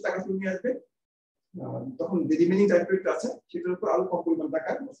যখন সে টাকা তুলে নিয়ে আসবে, তখন যে রিমেইনিং টাইম পিরিয়ডটা আছে সেটার উপর আরো কম পরিমাণ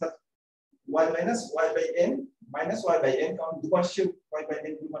টাকা, অর্থাৎ y minus y/n minus y/n, কারণ দুবার সে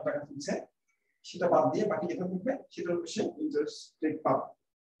y/n পরিমাণ টাকা তুলছে, সেটা বাদ দিয়ে বাকি যেটা থাকবে সেটার উপর সে ইন্টারেস্ট রেট পাবে।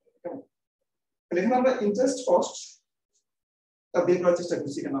 এখানে আমরা ইন্টারেস্ট কস্ট তা বের করার চেষ্টা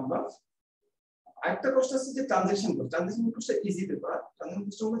করছি। এখানে আমরা আরেকটা কষ্ট আছে যে transaction cost. Transaction কস্টটা easy paper. Transaction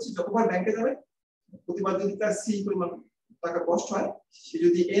cost হচ্ছে যতবার ব্যাংকে যাবে প্রতিবার যদি তার সি পরিমাণ টাকা কস্ট হয়, সে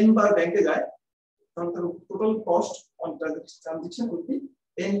যদি n বার ব্যাংকে যায় তাহলে তার total cost on transaction will be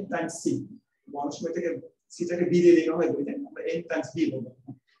n Times c। অনেক সময় থেকে সিটাকে b দিয়ে দেওয়া হয়, বলতে আমরা n টাইমস b বলবো।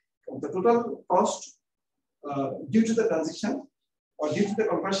 The total cost due to the transaction or due to the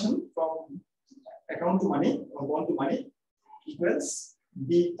conversion from account to money or bond to money equals b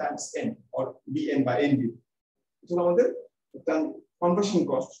times n or bn by nb. এটা আমাদের conversion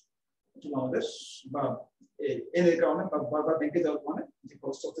cost, এটা আমাদের বা n এর কারণে বা বারবার ব্যাংকে যাওয়ার কারণে যে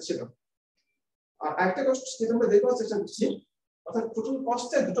কস্ট হচ্ছে সেটা। আর আরেকটা কস্ট যেটা আমরা দেখব চেষ্টা করছি, অর্থাৎ টোটাল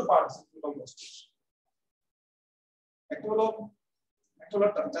কস্টের দুটো পার্ট আছে। টোটাল কস্ট একটা হলো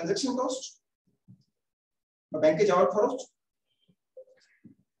ট্রানজাকশন কস্ট বা ব্যাংকে যাওয়ার খরচ,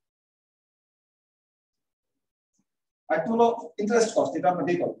 আর একটা হলো ইন্টারেস্ট কস্ট। এটা আমরা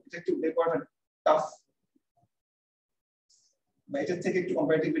দেখব, এটা একটু বের করাটা টাফ বা এটার থেকে একটু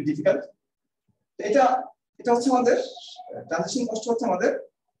কম্পারেটিভলি ডিফিকাল্ট। এটা হচ্ছে আমাদের ট্রানজাকশন কস্ট হচ্ছে আমাদের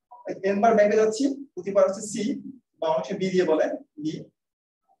n বার ব্যাংকে যাচ্ছি, প্রতিবার হচ্ছে c বা অনেকে b দিয়ে বলে b।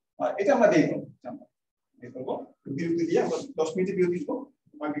 আর এটা আমরা দেখব, বিরতি দিয়ে আমরা 10 মিনিটে বিরতি দিব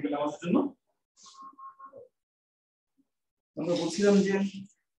মার্কেটে নামার জন্য। আমরা বলছিলাম যে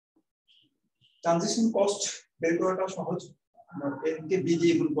ট্রানজাকশন কস্ট বের করাটা সহজ। আমরা n কে b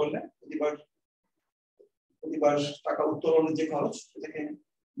দিয়ে গুণ করলে প্রতিবার টাকা উত্তোলনের যে খরচ সেটাকে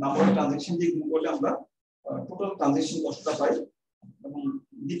নাম্বার অফ ট্রানজাকশন দিয়ে গুণ করলে আমরা টোটাল ট্রানজাকশন কস্টটা পাই। এবং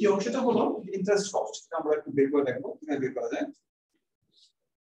দ্বিতীয় অংশটা হলো ইন্টারেস্ট কস্ট। এটা আমরা একটু বের করে দেখব কিভাবে বের করা যায়।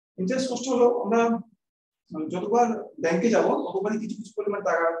 ইন্টারেস্ট কস্ট হলো আমরা যতবার ব্যাংকে যাব ততবারই কিছু কিছু পরিমাণ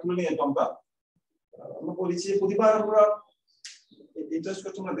টাকা তুলে নিয়ে যেতাম। আমরা বলেছি প্রতিবার আমরা ইন্টারেস্ট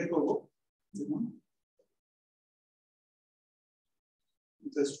কস্ট আমরা বের করব।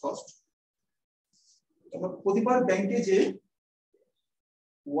 ইন্টারেস্ট কস্ট আমরা প্রতিবার ব্যাংকে যে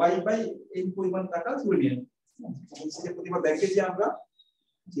y/n পরিমাণ টাকা তুলে নিয়ে বলছি যে প্রতিবার ব্যাংকে যে আমরা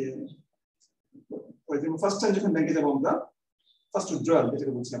যে ফার্স্ট টাইম যখন ব্যাংকে যাব আমরা ফার্স্ট উইথড্রয়াল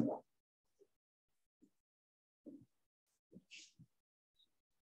যেটা বলছি আমরা,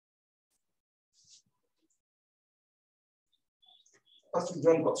 ফার্স্ট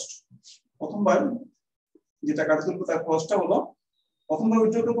উইথড্রয়াল কস্ট। প্রথমবার যে টাকাটা তুলবো তার কস্টটা হলো, প্রথমবার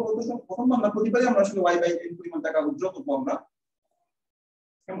উইথড্র করবো, প্রথমবার না প্রতিবারই আমরা আসলে y/n পরিমাণ টাকা উইথড্র করবো আমরা,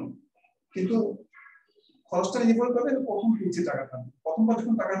 কেমন? কিন্তু খরচটা নির্ভর করবে প্রথম তুলছি টাকাটা। প্রথমবার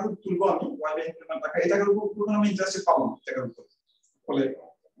যখন টাকাটা তুলবো আমি y/n পরিমাণ টাকা, এই টাকার উপর পুরো আমি ইন্টারেস্ট পাবো না টাকার উপর। ফলে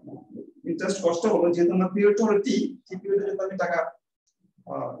ইন্টারেস্ট কস্ট হলো যেহেতু আমার পিরিয়ডটা হলো টি পিরিয়ডে যদি আমি টাকা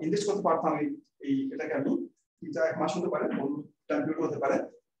ইনভেস্ট করতে পারতাম এই এটাকে আমি, এটা 1 মাস হতে পারে, টাইম পিরিয়ড হতে পারে,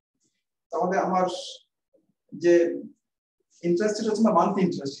 তাহলে আমার যে ইন্টারেস্ট রেট হচ্ছে মান্থলি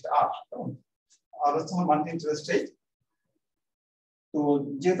ইন্টারেস্ট আর হচ্ছে আমার মান্থলি ইন্টারেস্ট রেট। তো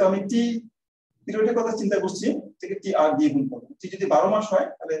যেহেতু আমি টি পিরিয়ডের কথা চিন্তা করছি, থেকে টি আর দিয়ে গুণ করব। টি যদি 12 মাস হয়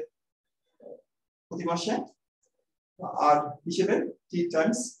তাহলে প্রতি মাসে আর হিসেবে টি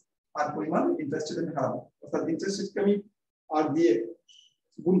টাইমস আর পরিমাণ ইন্টারেস্ট রেট আমি হারাবো, অর্থাৎ ইন্টারেস্ট রেটকে আমি আর দিয়ে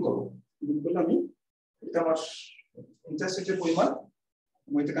গুণ করব। গুণ করলে আমি এটা আমার ইন্টারেস্ট রেটের পরিমাণ,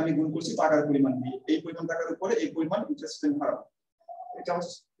 ওইটাকে আমি গুণ করছি টাকার পরিমাণ দিয়ে, এই পরিমাণ টাকার উপরে এই পরিমাণ ইন্টারেস্ট রেট হারাবো। এটা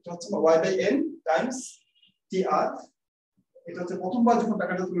হচ্ছে y/n টাইমস টি আর। এটা হচ্ছে প্রথমবার যখন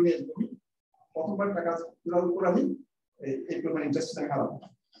টাকাটা তুলে নিয়ে আসবো আমি, প্রথমবার টাকা তোলার উপর আমি এই পরিমাণ ইন্টারেস্ট রেট হারাবো।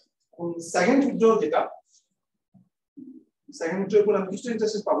 সেকেন্ড উইথড্র যেটা, সেকেন্ড উইথড্র উপর আমি কিছু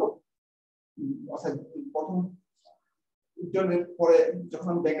ইন্টারেস্ট পাবো, অর্থাৎ প্রথম উইথড্রলের পরে যখন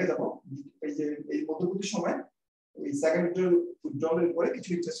আমি ব্যাংকে যাব, এই যে এই মধ্যবর্তী সময় এই সেকেন্ড উইথড্রলের উপরে কিছু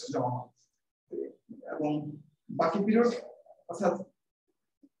ইন্টারেস্ট জমা হবে, এবং বাকি পিরিয়ড অর্থাৎ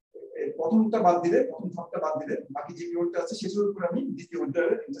প্রথমটা বাদ দিলে, প্রথম ধাপটা বাদ দিলে বাকি যে পিরিয়ডটা আছে সেটার উপর আমি দ্বিতীয়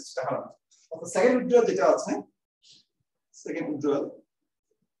উইথড্রলের ইন্টারেস্টটা হারাবো। অর্থাৎ সেকেন্ড উইথড্রল যেটা আছে, সেকেন্ড উইথড্রল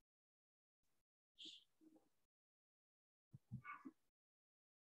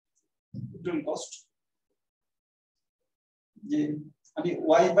উইথড্রল কস্ট, যে আমি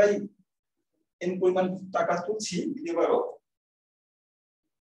y বাই n পরিমাণ টাকা তুলছি দ্বিতীয়বারও,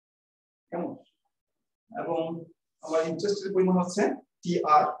 কেমন, এবং আমার ইন্টারেস্টের পরিমাণ হচ্ছে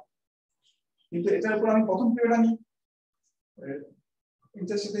TR, কিন্তু এটার উপর আমি প্রথম পিরিয়ড আমি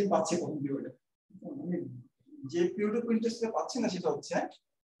ইন্টারেস্টটাই পাচ্ছি প্রথম পিরিয়ডে। আমি যে পিরিয়ডে ইন্টারেস্টটা পাচ্ছি না সেটা হচ্ছে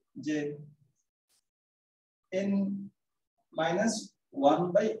যে n minus 1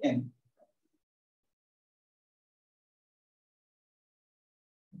 by n,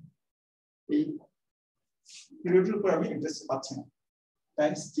 এই পিরিয়ডের উপর আমি ইন্টারেস্ট পাচ্ছি না,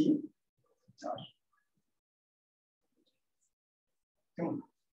 টাইমস t চার্জ। কেমন,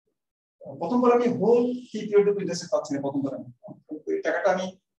 প্রথমবার আমি হোল t পিরিয়ডের উপর ইন্টারেস্ট পাচ্ছি না, প্রথমবার আমি এই টাকাটা আমি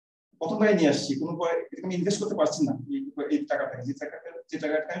প্রথমবারই নিয়ে আসছি, কোনো আমি ইনভেস্ট করতে পারছি না এই টাকাটা, যে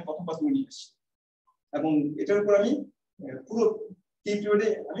টাকাটা আমি প্রথমবার তুলে নিয়ে আসছি, এবং এটার উপর আমি পুরো t পিরিয়ডে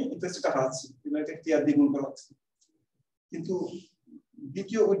আমি ইন্টারেস্টটা হারাচ্ছি, এটা টিআর দিয়ে গুণ করা হচ্ছে। কিন্তু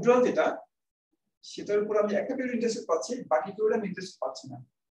দ্বিতীয় উইথড্রল যেটা, সেটার উপর আমি একটা পিরিয়ড ইন্টারেস্ট পাচ্ছি, বাকি পিরিয়ডে আমি ইন্টারেস্ট পাচ্ছি না।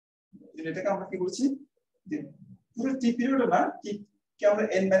 এটাকে আমরা কি বলছি, যে পুরো টি পিরিয়ডে না, কে আমরা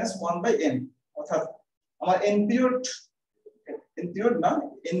n-1/n, অর্থাৎ আমার n পিরিয়ড না,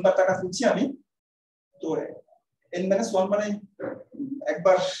 n বার টাকা তুলছি আমি, তো n-1 মানে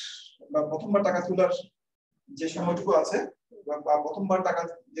একবার বা প্রথমবার টাকা তোলার যে সময়টুকু আছে, বা প্রথমবার টাকা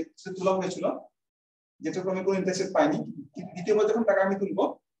যে তোলা হয়েছিল যেটাকে আমি কোনো ইন্টারেস্ট পাইনি, দ্বিতীয়বার যখন টাকা আমি তুলবো,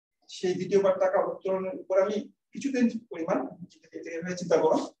 সেই দ্বিতীয়বার টাকা উত্তোলনের উপর আমি কিছুদিন পরিমাণ এভাবে চিন্তা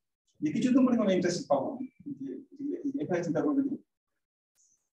করো যে কিছুদিন পরিমাণ ইন্টারেস্ট পাবো, এভাবে চিন্তা করবো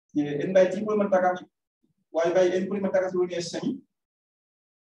যে n/t পরিমাণ টাকা আমি y/n পরিমাণ টাকা তুলে নিয়ে এসেছি আমি,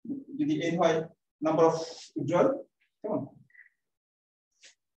 যদি n হয় নাম্বার অফ উইথড্রল, কেমন,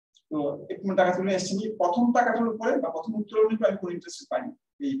 তো এই পরিমাণ টাকা তুলে এসেছি, প্রথম টাকাটার উপরে বা প্রথম উত্তোলনের উপরে আমি কোনো ইন্টারেস্ট পাইনি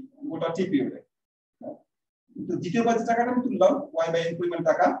এই গোটা টি পিরিয়ডে। কিন্তু দ্বিতীয়বার যে টাকাটা আমি তুললাম y/n পরিমাণ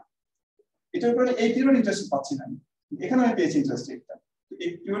টাকা, এটার উপরে এই পিরিয়ড ইন্টারেস্ট পাচ্ছি না, এখানে আমি পেয়েছি ইন্টারেস্ট রেটটা। তো এই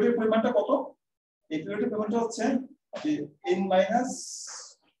পিরিয়ডের পরিমাণটা কত, এই পিরিয়ডের পরিমাণটা হচ্ছে যে n-1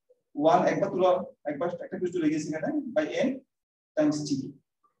 একবার তোলা, একবার একটা পিরিয়ড চলে গেছে এখানে, by n Times t,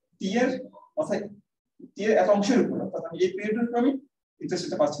 t এর অর্থাৎ t এর এত অংশের উপর, অর্থাৎ আমি এই পিরিয়ডের উপর আমি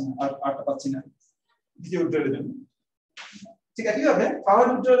ইন্টারেস্টটা পাচ্ছি না, আর আরটা পাচ্ছি না দ্বিতীয় উইথড্রলের জন্য। ঠিক আছে, একইভাবে থার্ড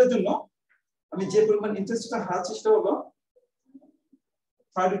উইথড্রলের জন্য আমি যে পরিমাণ ইন্টারেস্টটা হারাচ্ছি সেটা হলো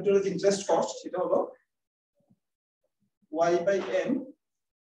থার্ড উইথড্রলের যে ইন্টারেস্ট কস্ট, সেটা হলো y/n,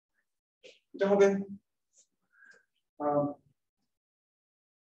 এটা হবে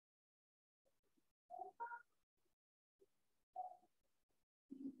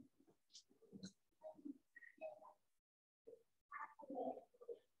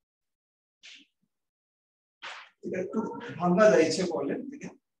এটা একটু ভাঙা যায় ইচ্ছে করলে, দেখে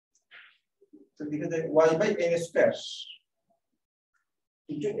তো লিখে যায় y/n square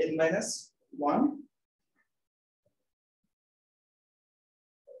into n-1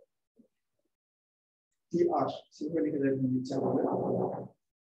 tr, সেভাবে লিখে যায় ইচ্ছা করলে,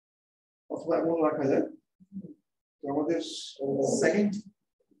 অথবা এমন রাখা যায়। তো আমাদের সেকেন্ড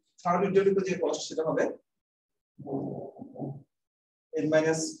থার্ড উইথড্রলের যে কস্ট সেটা হবে n-2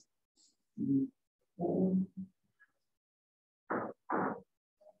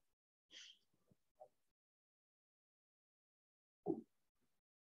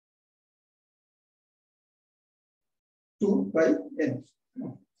 by n,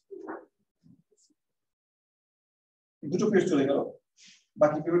 দুটো পিরিয়ড চলে গেল,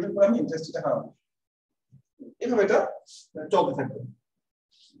 বাকি পিরিয়ডের পর আমি ইন্টারেস্টটা হারাবো। এভাবে এটা চলতে থাকবে,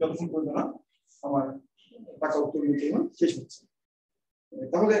 যতক্ষণ পর্যন্ত না আমার টাকা উত্তোলনের পরিমাণ শেষ হচ্ছে।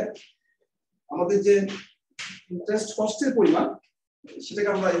 তাহলে আমাদের যে ইন্টারেস্ট কস্টের পরিমাণ, সেটাকে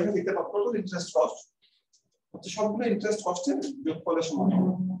আমরা এভাবে লিখতে পারবো, টোটাল ইন্টারেস্ট কস্ট হচ্ছে সবগুলো ইন্টারেস্ট কস্টের যোগফলের সমান,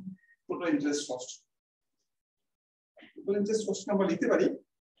 total interest cost. Total interest cost আমরা লিখতে পারি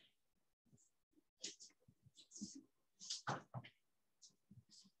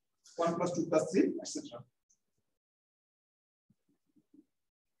 (1 + 2 + 3 etc.)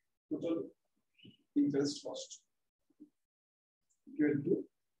 total interest cost equal to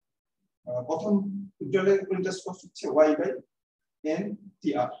প্রথম উইথড্রলের ইন্টারেস্ট কস্ট হচ্ছে y/n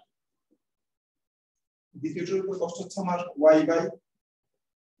tr, দ্বিতীয়টার উপর কস্ট হচ্ছে আমার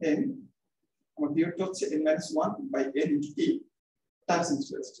y/n, আমার পিরিয়ডটা হচ্ছে n-1/n * t টাইমস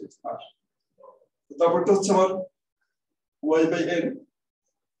ইন্টারেস্ট আর, তারপরটা হচ্ছে আমার y/n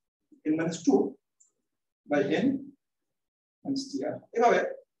n-2/n টাইমস tr, এভাবে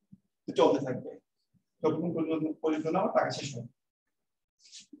চলতে থাকবে যতক্ষণ পর্যন্ত আমার টাকা শেষ হয়।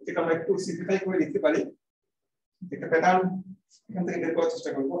 এটা আমরা একটু সিম্পলিফাই করে লিখতে পারি একটা প্যাটার্ন এখান থেকে বের করার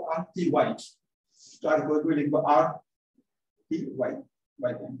চেষ্টা করব আর টি ওয়াই তো আর করে লিখব আর টি ওয়াই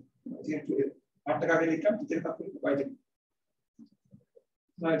বাই টাইম একটু আর টাকা আগে লিখলাম টি এর তারপর বাই টাইম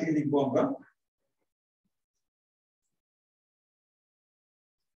না এটাকে লিখব আমরা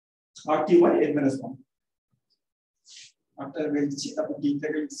আর টি ওয়াই এর মাইনাস 1 আরটা লিখছি তারপর টি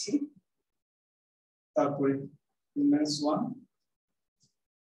টাকে লিখছি তারপরে মাইনাস 1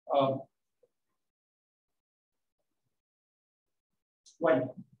 y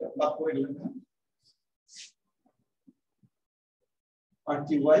বাদ করে দিলাম না আর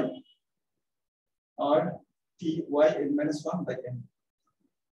টি ওয়াই এর মাইনাস 1 বাই n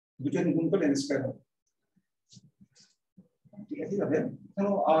দুটো গুণ করলে n স্কয়ার হবে ঠিক আছে হবে কেন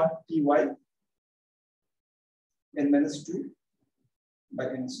আর T Y n minus 2 by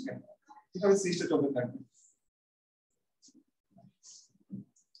n square কিভাবে সিস্টেম চলতে থাকবে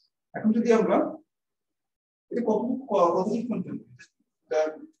এখন যদি আমরা এটা কতক্ষণ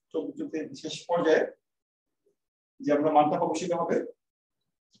চলতে শেষ পর্যায়ে যে আমরা মানটা পাবো সেটা হবে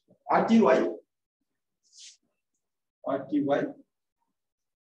আর টি ওয়াই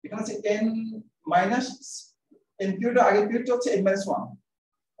এখানে আছে n মাইনাস n পিরিয়ড আগের পিরিয়ডটা হচ্ছে n মাইনাস 1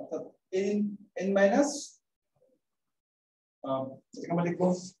 অর্থাৎ n মাইনাস এখানে আমরা লিখব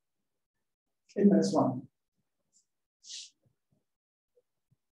n মাইনাস 1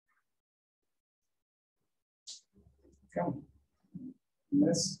 কেমন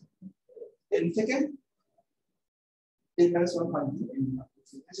মাইনাস n থেকে n মাইনাস 1 মান দিয়ে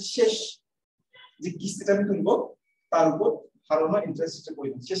শেষ যে কিস্তিটা আমি তুলবো তার উপর হারানো ইন্টারেস্টের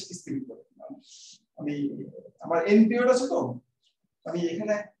পরিমাণ শেষ কিস্তির উপর আমি আমার n পিরিয়ড আছে তো আমি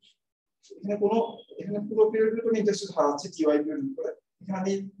এখানে পুরো পিরিয়ডের উপর ইন্টারেস্ট হারাচ্ছি টি ওয়াই পিরিয়ড উপর এখানে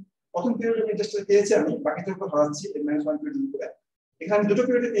আমি প্রথম পিরিয়ডের ইন্টারেস্ট পেয়েছি আমি বাকিটার উপর হারাচ্ছি n মাইনাস 1 পিরিয়ড উপর এখানে আমি দুটো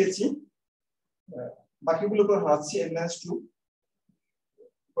পিরিয়ডে পেয়েছি বাকিগুলোর উপর হারাচ্ছি n মাইনাস 2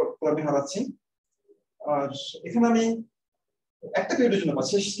 উপর আমি হারাচ্ছি আর এখানে আমি একটা পিরিয়ডের জন্য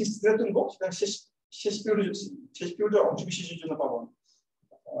পাচ্ছি শেষ কিস্তিটা তুলবো সেটা শেষ পিরিয়ডের অংশ বিশেষের জন্য পাবো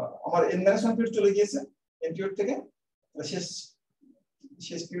আমার n মাইনাস 1 পিরিয়ড চলে গিয়েছে n পিরিয়ড থেকে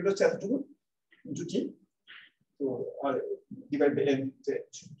শেষ পিরিয়ড হচ্ছে এতটুকু ইনটু টি তো আর ডিভাইড বাই n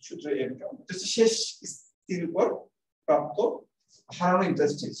সূত্রে n হচ্ছে শেষ কিস্তির উপর প্রাপ্ত হারানো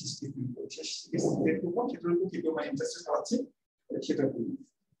ইন্টারেস্ট শেষ কিস্তির উপর শেষ কিস্তির উপর সেটার উপর কিভাবে মানে ইন্টারেস্ট হারাচ্ছি সেটা বলি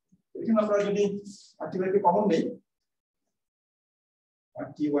এখানে আমরা যদি RTY কে কমন নেই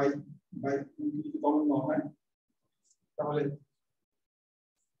RTY বাই যদি কমন না হয় তাহলে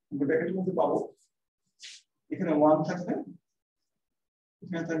আমরা ব্র্যাকেটের মধ্যে পাবো এখানে 1 থাকবে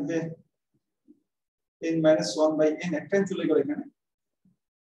এখানে থাকবে n মাইনাস 1 বাই n একটা n চলে গেল এখানে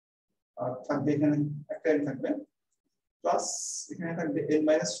আর থাকবে এখানে একটা n থাকবে প্লাস এখানে থাকবে n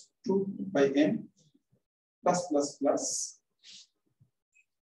minus 2 by n plus plus plus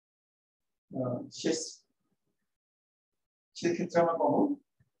শেষ সেক্ষেত্রে আমরা পাবো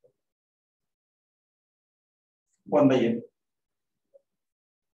 1 by n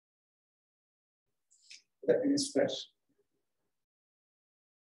that is square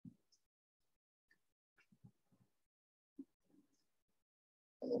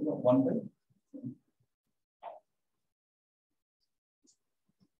 1 by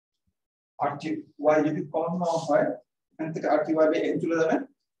RTY যদি কমন না হয় এখান থেকে RTY বাই n চলে যাবে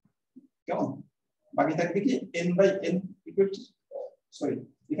কেমন বাকি থাকবে কি n by n equal to sorry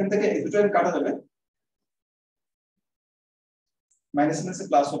এখান থেকে দুটো n কাটা যাবে মাইনাস মাইনাসে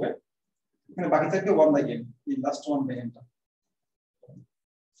প্লাস হবে এখানে বাকি থাকবে 1 বাই n এই লাস্ট 1 বাই n টা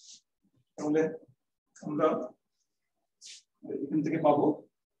তাহলে আমরা এখান থেকে পাবো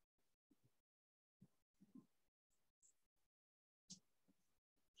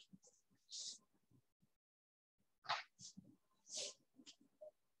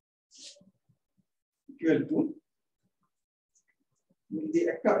equal to যদি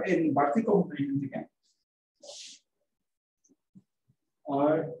একটা n বাড়তি কমন করি এখান থেকে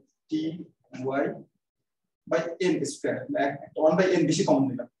r t y by n square একটা 1 বাই n বেশি কমন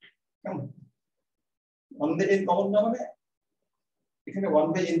নিলাম কেমন 1 বাই n কমন না মানে এখানে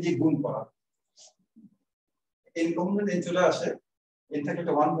 1 বাই n দিয়ে গুণ করা n কমন নিলে n চলে আসে n থাকলে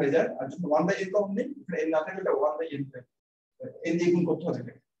এটা 1 হয়ে যায় আর যখন 1 বাই n কমন নেই এখানে n না থাকলে এটা 1 বাই n n দিয়ে গুণ করতে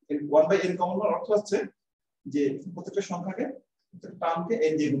হবে 1 বাই n কমন হওয়ার অর্থ হচ্ছে যে প্রত্যেকটা সংখ্যাকে প্রত্যেকটা টার্মকে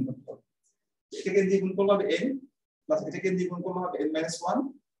n দিয়ে গুণ করতে হবে এটাকে n দিয়ে গুণ করলে হবে n প্লাস এটাকে n দিয়ে গুণ করলে হবে n - 1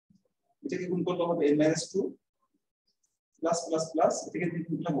 এটাকে গুণ করলে হবে n - 2 প্লাস প্লাস প্লাস এটাকে দিয়ে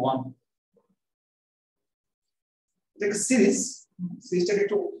গুণ করলে হবে 1 এটা সিরিজটাকে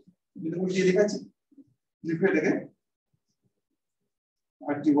একটু উল্টিয়ে দেখাচ্ছি লিখে দেখেন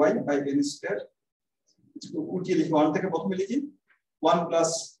RTY বাই n স্কয়ার উঠিয়ে লিখি 1 থেকে প্রথমে লিখি 1 plus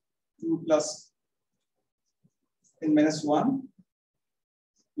 2 plus n minus 1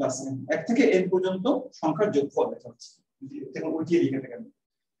 plus n 1 থেকে n পর্যন্ত সংখ্যার যোগফল লেখা হচ্ছে দেখুন উঠিয়ে লিখে থাকেন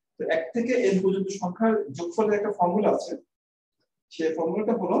তো 1 থেকে n পর্যন্ত সংখ্যার যোগফলের একটা ফর্মুলা আছে সেই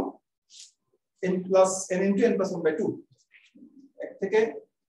ফর্মুলাটা হলো n plus n into n plus 1 by 2 1 থেকে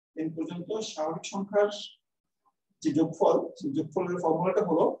n পর্যন্ত স্বাভাবিক সংখ্যার যে যোগফল সেই যোগফলের ফর্মুলাটা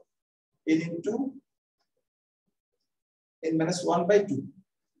হলো n into n minus 1 by 2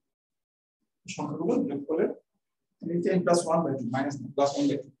 সংখ্যাগুলো যোগফলের n into n plus 1 by 2 minus plus 1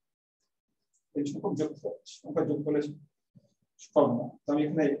 by 2 এই সংখ্যা যোগফলের ফর্মুলা তো আমি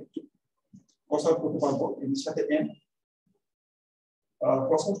এখানে ক্রস আউট করতে পারবো এর সাথে n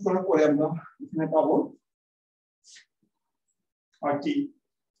ক্রস আউট করার পরে আমরা এখানে পাবো rt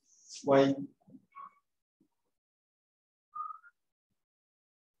y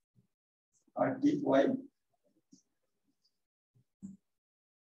rt y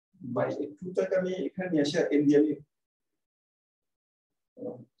by 2 টাকে আমি এখানে নিয়ে আসি n দিয়ে আমি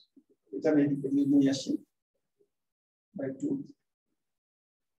এটা আমি নিয়ে আসি by 2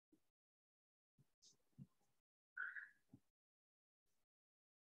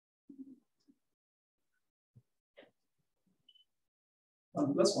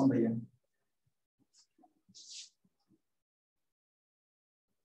 1 plus 1 by n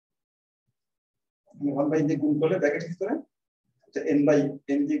 1 by দিয়ে গুণ করলে ব্র্যাকেটের ভিতরে এটা n by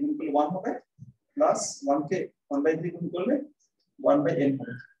n দিয়ে গুণ করলে 1 হবে প্লাস 1 কে 1 by দিয়ে গুণ করলে 1 by n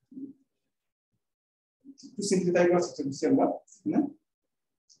হবে একটু সিম্পলিফাই করার চেষ্টা করছি আমরা না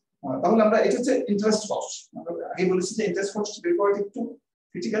তাহলে আমরা এটা হচ্ছে ইন্টারেস্ট কস্ট আমরা আগে বলেছি যে ইন্টারেস্ট কস্ট বের করা একটু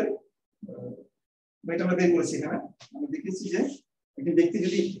ক্রিটিক্যাল এটা আমরা বের করেছি এখানে আমরা দেখেছি যে একটি ব্যক্তি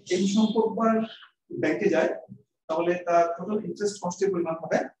যদি n সংখ্যক বার ব্যাংকে যায় তাহলে তার টোটাল ইন্টারেস্ট কস্টের পরিমাণ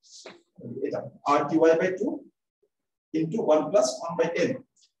হবে এটা rty by 2 into 1 plus 1 by n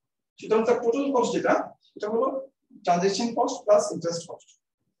সুতরাং তার টোটাল কস্ট যেটা এটা হলো transaction cost plus interest cost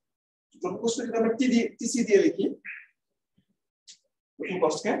total cost যদি আমরা টিসি দিয়ে লিখি টোটাল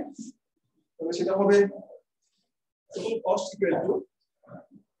কস্ট কে তবে সেটা হবে টোটাল কস্ট ইকুয়াল টু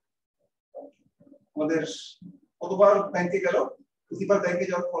আমাদের কতবার ব্যাংকে গেল প্রতিবার ব্যাংকে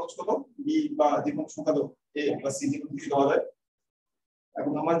যাওয়ার খরচ কত বি বা যে কোনো সংখ্যা দাও a প্লাস c যে কোনো কিছু দেওয়া যায়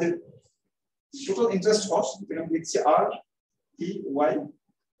এবং আমাদের টোটাল ইন্টারেস্ট কস্ট এটা আমি লিখছি r t y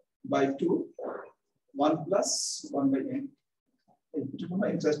by 2 1 plus 1 by n এটা হলো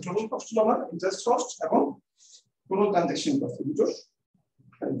ইন্টারেস্ট টোটাল কস্ট হলো আমার ইন্টারেস্ট কস্ট এবং টোটাল ট্রানজাকশন কস্ট দুটোর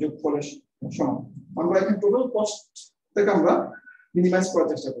যোগফলের সমান আমরা এখানে টোটাল কস্ট থেকে আমরা মিনিমাইজ করার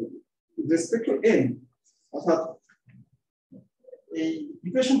চেষ্টা করব রেসপেক্ট টু n অর্থাৎ এই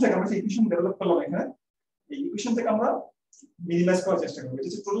ইকুয়েশন থেকে আমরা ইকুয়েশন ডেভেলপ করলাম এখানে এই ইকুয়েশন থেকে আমরা মিনিমাইজ করার চেষ্টা করব এটা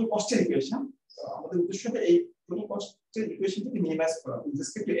হচ্ছে টোটাল কস্টের ইকুয়েশন আমাদের উদ্দেশ্য হবে এই টোটাল কস্টের ইকুয়েশন থেকে মিনিমাইজ করা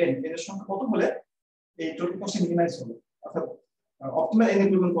রেসপেক্ট টু n এর সংখ্যা কত হলে এই টোটাল কস্ট মিনিমাইজ হবে অর্থাৎ অপটিমাল n এর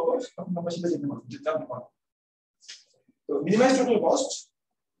পরিমাণ কত তখন আমরা সেটা জানতে পারবো তো minimise total cost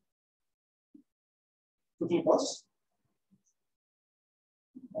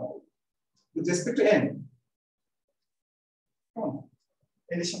with respect to n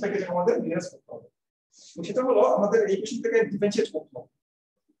n এর সাপেক্ষে যেটা আমাদের মিনিমাইজ করতে হবে সেটা হলো আমাদের এই ইকুয়েশন থেকে ডিফারেন্সিয়েট করতে হবে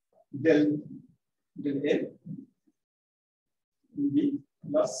del l b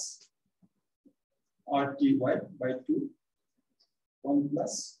plus rty by 2 1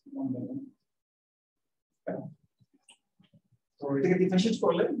 plus 1 by 1 তো এটাকে ডিফারেন্সিয়েট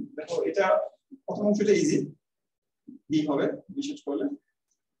করলে দেখো এটা প্রথম অংশটা ইজি b হবে বিশেষ করলে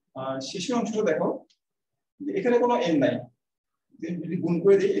আর শেষের অংশটা দেখো যে এখানে কোনো n নাই যদি গুণ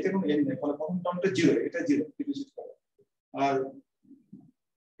করে দেই এটা কোনো n নাই ফলে প্রথম টার্মটা 0 এটা 0 ডিফারেন্সিয়েট করে আর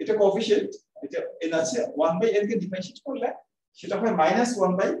এটা কোএফিশিয়েন্ট এটা n আছে 1 বাই n কে ডিফারেন্সিয়েট করলে সেটা হয়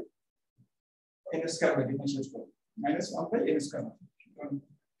 -1 by n square by differentiate করলে -1 বাই n স্কয়ার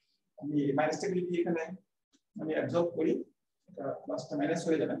আমি মাইনাসটাকে যদি এখানে আমি অ্যাবজর্ব করি এটা প্লাসটা মাইনাস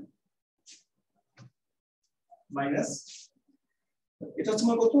হয়ে যাবে মাইনাস এটা হচ্ছে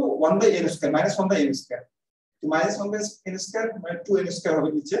কত 1 by n square -1 by n square তো -1 বাই n স্কয়ার মানে 2n স্কয়ার হবে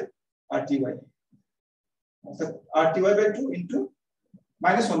নিচে rty অর্থাৎ rty by 2 into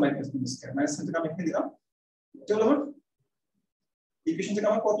 -1 by n square minus থেকে আমি এখানে দিলাম এটা হলো আমার ইকুয়েশন থেকে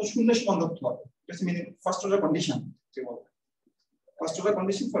আমার কত শূন্য সমান ধরতে হবে এটা হচ্ছে ফার্স্ট অর্ডার কন্ডিশন ঠিক আছে first order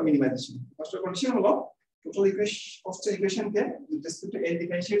condition for minimisation first order condition হলো টোটাল কস্টের ইকুয়েশনকে with respect to n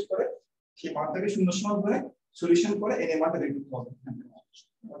differentiate করে সেই মানটাকে শূন্য সমান ধরে সলিউশন করে n এর মানটা বের করতে হবে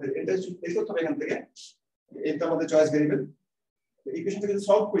আমাদের এটা বের করতে হবে এখান থেকে এটা আমাদের চয়েস ভেরিয়েবল ইকুয়েশন থেকে যদি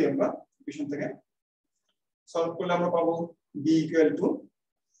সলভ করি আমরা ইকুয়েশন থেকে সলভ করলে আমরা পাবো b equal to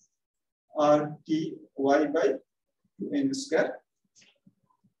R T Y by 2n square.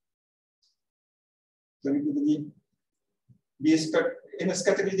 আমি যদি বি স্কয়ার n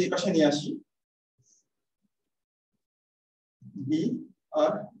স্কয়ার থেকে যদি এই পাশে নিয়ে আসি বি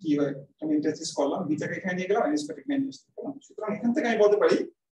আর টি ওয়াই আমি ইন্টারচেঞ্জ করলাম, বি থেকে এখানে নিয়ে গেলাম, n স্কয়ার এখানে নিয়ে আসলাম। সুতরাং এখান থেকে আমি বলতে পারি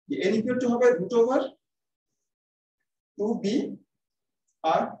যে n ইকুয়াল টু হবে √2b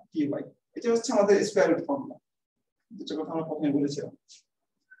আর টি ওয়াই। এটা হচ্ছে আমাদের স্কয়ার রুট ফর্মুলা, যেটা কথা আমরা প্রথমে বলেছিলাম,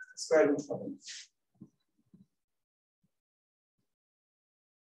 square root formula.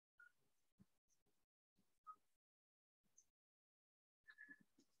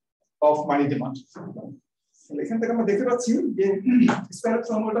 Of money demand. এখান থেকে আমরা দেখতে পাচ্ছি যে স্কয়ার রুট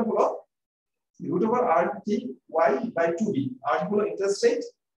ফর্মুলাটা হলো √RTY/2b। আর হলো ইন্টারেস্ট রেট,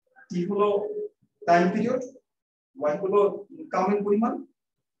 টি হলো টাইম পিরিয়ড, ওয়াই হলো ইনকামের পরিমাণ,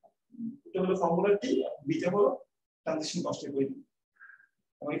 এটা হলো ফর্মুলা টি, বিটা হলো ট্রানজিশন কস্টের পরিমাণ।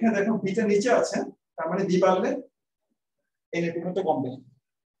 এবং এখানে দেখো বিটা নিচে আছে, তার মানে বি বাড়লে এন এর পরিমাণটা কমবে।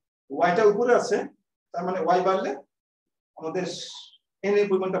 ওয়াইটা উপরে আছে, তার মানে ওয়াই বাড়লে আমাদের এন এর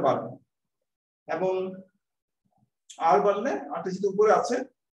পরিমাণটা বাড়বে। এবং আর বাড়লে আরটা যেহেতু উপরে আছে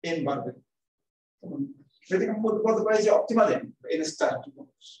এন বাড়বে। সেটাকে আমরা বলতে পারি যে অপটিমাল এন স্টার।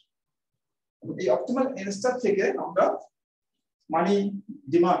 এই অপটিমাল এন স্টার থেকে আমরা মানি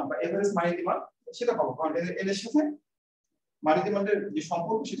ডিমান্ড বা এভারেজ মানি ডিমান্ড সেটা পাবো, কারণ এন এর সাথে মানি ডিমান্ডের যে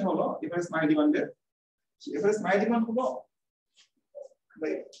সম্পর্ক সেটা হলো এভারেজ মানি ডিমান্ডের। এভারেজ মানি ডিমান্ড হলো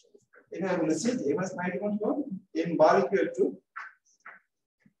এখানে বলেছি যে এভারেজ মানি ডিমান্ড হলো N bar equal to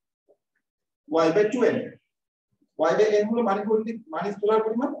Y by 2n। Y by n হলো মানি হোল্ডিং, মানি তোলার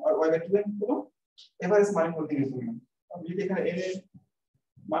পরিমাণ, আর ওয়াই বাই 2n হলো এভারেজ মানি হোল্ডিং এর পরিমাণ। আমি যদি এখানে n এর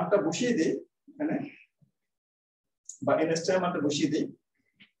মানটা বসিয়ে দেই এখানে, বা n স্টার মানটা বসিয়ে দেই,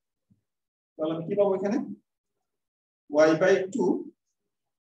 তাহলে আমি কি পাবো এখানে y বাই 2,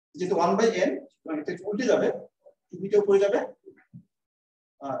 যেহেতু 1 বাই n, মানে এটা উল্টে যাবে, 2b টা উপরে যাবে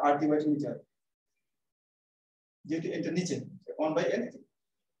আর টি বাই 2 নিচে যাবে। যেহেতু এটা নিচে 1 বাই n,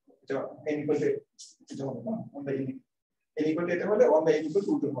 এটা n ইকুয়াল টু এটা হবে না, 1 বাই n ইকুয়াল টু এটা হলে 1 বাই n ইকুয়াল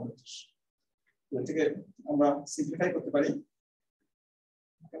টু 2 হবে। তো এটাকে আমরা সিম্পলিফাই করতে পারি,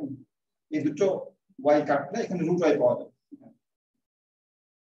 এই দুটো y কাটলে এখানে √y পাওয়া যাবে,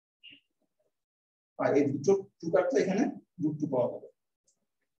 আর এই দুটো 2 কাটলে এখানে √2 পাওয়া যাবে।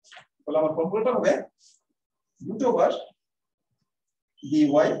 তাহলে আমার ফর্মুলাটা হবে √by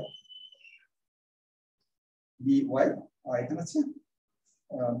আর এখানে আছে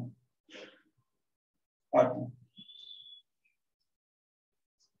RT,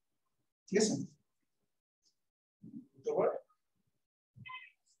 ঠিক আছে?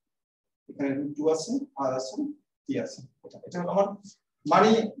 এখানে √2 আছে, আর আছে, টি আছে। এটা হলো আমার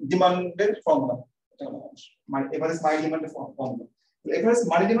মানি ডিমান্ডের ফর্মুলা, এটা হলো মানে এভারেজ মানি ডিমান্ডের ফর্মুলা। এভারেজ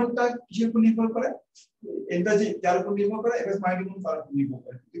মানি ডিমান্ডটা কিসের উপর নির্ভর করে? এটা যে যার উপর নির্ভর করে, এভারেজ মানি ডিমান্ড তার উপর নির্ভর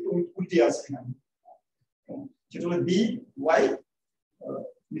করে। একটু উল্টে আছে এখানে, সেটা হলো বি ওয়াই,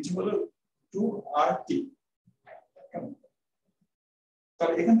 নিচে হলো 2RT।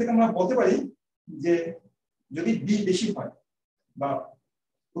 তাহলে এখান থেকে আমরা বলতে পারি যে যদি বি বেশি হয়, বা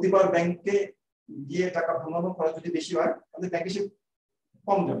প্রতিবার ব্যাংকে গিয়ে টাকা ভাঙানো খরচ যদি বেশি হয়, তাহলে ব্যাংকে সে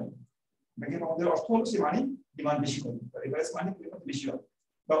কম যাবে। ব্যাংকের আমাদের অর্থ হলো সে মানি ডিমান্ড বেশি করবে, এভারেজ মানি পরিমাণ বেশি হবে।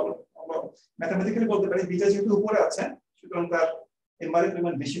 বা আমরা ম্যাথমেটিক্যালি বলতে পারি বিটা যেহেতু উপরে আছে, সুতরাং তার এমআর এর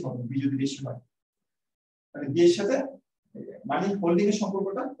পরিমাণ বেশি হবে, বি যদি বেশি হয়। মানে বি এর সাথে মানি হোল্ডিং এর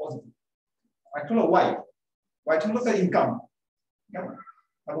সম্পর্কটা পজিটিভ। একটা হলো ওয়াইটা হলো তার ইনকাম, কেমন?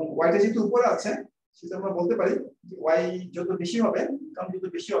 এবং ওয়াইটা যেহেতু উপরে আছে, সেটা আমরা বলতে পারি যে ওয়াই যত বেশি হবে, ইনকাম যত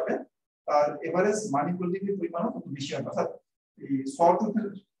বেশি হবে, তার এভারেজ মানি হোল্ডিং এর পরিমাণও তত বেশি হবে। অর্থাৎ এই সরটুথের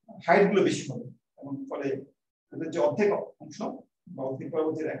হাইট গুলো বেশি হবে, এবং ফলে এদের যে অর্ধেক অংশ বা অর্ধেক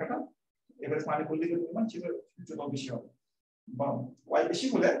বরাবর যে রেখাটা এভারেজ মানি হোল্ডিং এর পরিমাণ সেটা যত বেশি হবে, বা ওয়াই বেশি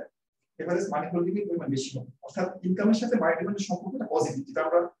হলে এভারেজ মানি হোল্ডিং এর পরিমাণ বেশি হবে। অর্থাৎ ইনকামের সাথে মানি ডিমান্ডের সম্পর্কটা পজিটিভ, যেটা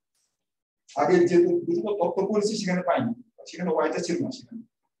আমরা আগে যে দুটো তথ্য পড়েছি সেখানে পাইনি, সেখানে ওয়াইটা ছিল না,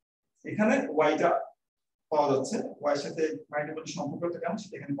 এখানে ওয়াইটা পাওয়া যাচ্ছে, ওয়াই এর সাথে মানি ডিমান্ডের সম্পর্কটা কেমন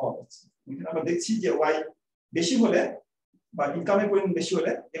সেটা এখানে পাওয়া যাচ্ছে। এখানে আমরা দেখছি যে ওয়াই বেশি হলে বা ইনকামের পরিমাণ বেশি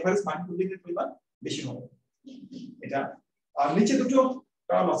হলে এভারেজ মানি হোল্ডিং এর পরিমাণ বেশি হবে, এটা। আর নিচে দুটো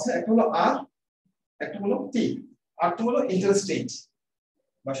টার্ম আছে, একটা হলো আর, একটা হলো টি। আরটা হলো ইন্টারেস্ট রেট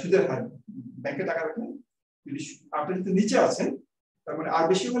বা সুদের হার। ব্যাংকে টাকা রাখলে যদি আরটা যদি নিচে আছে, তার মানে আর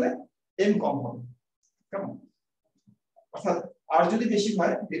বেশি হলে এম কম হবে, কেমন? অর্থাৎ আর যদি বেশি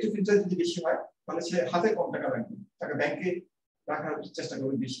হয়, রেট অফ ইন্টারেস্ট যদি বেশি হয়, তাহলে সে হাতে কম টাকা রাখবে, টাকা ব্যাংকে রাখার চেষ্টা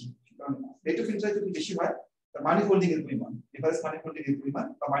করবে বেশি। কারণ রেট অফ ইন্টারেস্ট যদি বেশি হয়, তার মানি হোল্ডিং এর পরিমাণ, এভারেজ মানি হোল্ডিং এর পরিমাণ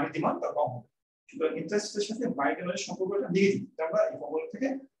বা মানি ডিমান্ড তার কম হবে। সুতরাং ইন্টারেস্টের সাথে মানি ডিমান্ডের সম্পর্কটা নেগেটিভ, আমরা এই ফর্মুলা থেকে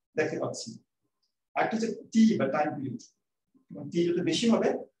দেখতে পাচ্ছি। আরেকটা হচ্ছে টি বা টাইম পিরিয়ড। টি যত বেশি হবে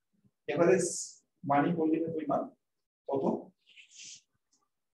এভারেজ মানি হোল্ডিং এর পরিমাণ তত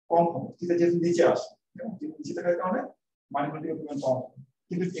কম হবে। টিটা যেহেতু নিচে আসে, নিচে থাকার কারণে মানি হোল্ডিং এর পরিমাণ কম হবে।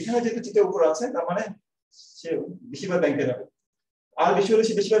 কিন্তু এখানে যেহেতু টিটা উপর আছে তার মানে সে বেশিরভাগ ব্যাংকে যাবে। আর বেশি হলে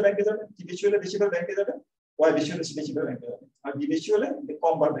সে বেশিরভাগ ব্যাংকে যাবে, টি বেশি হলে বেশিরভাগ ব্যাংকে যাবে, ওয়াই বেশি হলে সে বেশিরভাগ ব্যাংকে যাবে, আর বি বেশি হলে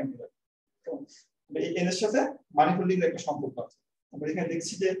কমবার ব্যাংকে যাবে। এই এন এর সাথে মানি হোল্ডিং এর একটা সম্পর্ক আছে। আমরা এখানে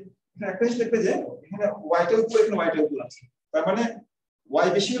দেখছি যে এখানে একটা জিনিস দেখবে যে এখানে ওয়াইটার উপর এখানে ওয়াইটার উপর আছে, তার মানে ওয়াই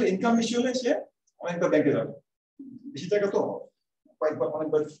বেশি হলে ইনকাম বেশি হলে সে অনেকবার ব্যাংকে যাবে, বেশি টাকা তো কয়েকবার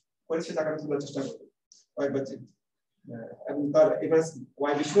অনেকবার করে সে টাকাটা তোলার চেষ্টা করবে কয়েকবার, এবং তার এভারেজ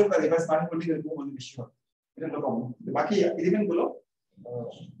ওয়াই বেশি হলে তার এভারেজ মানি হোল্ডিং এর পরিমাণ বেশি হবে। এটা হলো কমন। বাকি এলিমেন্ট গুলো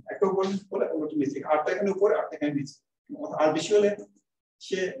একটা উপর করে অন্যটি নিচে, আরটা এখানে উপরে আরটা এখানে নিচে। আর বেশি হলে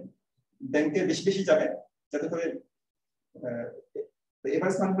সে ব্যাংকে বেশি বেশি যাবে যাতে করে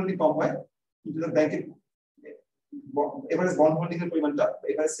এভারেজ মানি হোল্ডিং কম হয়, কিন্তু ব্যাংকের এভারেজ বন্ড হোল্ডিং এর পরিমাণটা,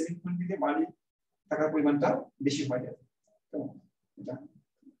 এভারেজ সেভিং হোল্ডিং এর মানি টাকার পরিমাণটা বেশি হয়। এটা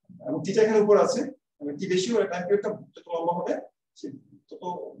এবং টিটা এখানে উপর আছে, টি বেশি হলে টাইম পিরিয়ডটা যত লম্বা হবে সে তত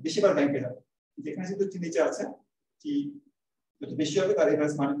বেশিবার ব্যাংকে যাবে। যেখানে যেহেতু টি নিচে আছে, টি যত বেশি হবে তার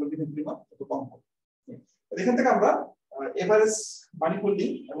এভারেজ মানি হোল্ডিং এর পরিমাণ তত কম হবে। এখান থেকে আমরা এভারেজ মানি হোল্ডিং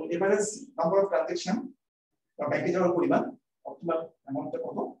এবং এভারেজ নাম্বার অফ ট্রানজাকশন বা ব্যাংকে যাওয়ার পরিমাণ অপটিমাল অ্যামাউন্টটা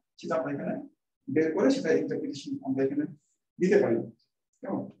কত সেটা আমরা এখানে বের করে সেটা ইন্টারপ্রিটেশন আমরা এখানে দিতে পারি।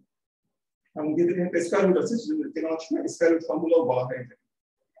 কেমন? এবং যেহেতু এখানে স্কয়ার রুট আছে সেটা অনেক সময় স্কয়ার রুট ফর্মুলাও বলা হয়।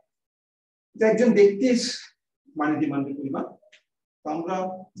 এটা একজন ব্যক্তির মানি ডিমান্ডের পরিমাণ। তো আমরা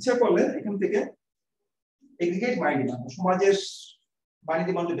ইচ্ছা করলে এখান থেকে এগ্রিগেট মানি ডিমান্ড, সমাজের মানি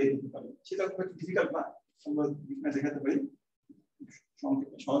ডিমান্ড বের করতে পারি। সেটা খুব একটা ডিফিকাল্ট না, আমরা এখানে দেখাতে পারি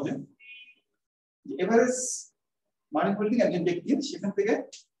সহজে। এভারেজ মানি হোল্ডিং একজন ব্যক্তির, সেখান থেকে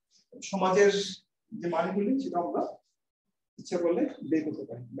সমাজের যে মানি হোল্ডিং সেটা আমরা ইচ্ছা করলে বের করতে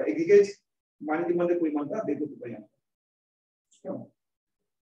পারি, বা এগ্রিগেট মানি ডিমান্ডের পরিমাণটা বের করতে পারি আমরা।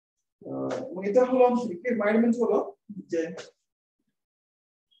 এবং এটা হলো এগ্রিগেট মানি ডিমান্ড হলো যে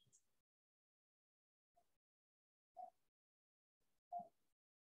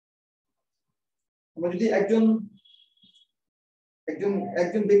আমরা যদি একজন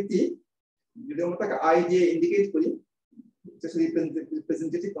ব্যক্তি যদি আমরা তাকে আই দিয়ে ইন্ডিকেট করি,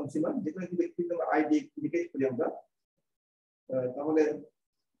 রিপ্রেজেন্টেটিভ কনজিউমার, যে কোনো ব্যক্তিকে আমরা আই দিয়ে ইন্ডিকেট করি আমরা, তাহলে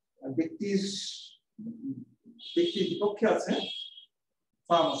ব্যক্তির বিপক্ষে আছে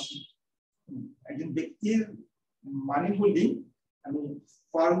ফার্ম আছে। একজন ব্যক্তির মানি হোল্ডিং এবং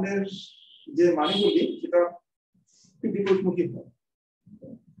ফার্মের যে মানি হোল্ডিং সেটা বিপরীতমুখী হয়,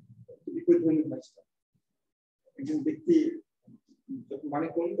 বিপরীতমুখী হয়। একজন ব্যক্তি যখন মানি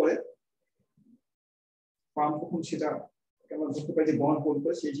হোল্ড করে, ফার্ম তখন সেটা আমরা ধরতে পারি যে বন্ড হোল্ড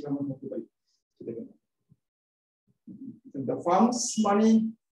করে, সেই হিসেবে আমরা ধরতে পারি। The firm's money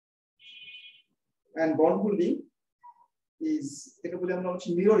and bond holding is এটা বলে আমরা হচ্ছে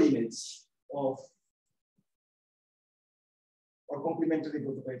mirror image of or complementary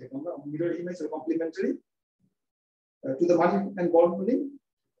বলতে পারি। এটা আমরা mirror image or complementary to the money and bond holding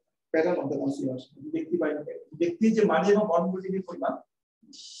pattern of the consumer। ব্যক্তি যে মানি এবং বন্ড হোল্ডিং এর পরিমাণ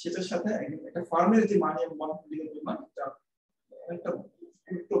সেটার সাথে একটা ফার্মের যে মানি এবং বন্ড হোল্ডিং এর পরিমাণ এটা একটা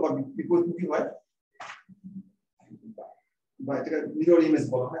উল্টো বা বিপরীতমুখী হয়, বা এটাকে মিরর ইমেজ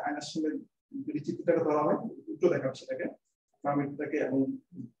বলা হয়। আয়নার সঙ্গে যদি চিত্রটাকে ধরা হয় উল্টো দেখাবে সেটাকে, ফার্মেরটাকে, এবং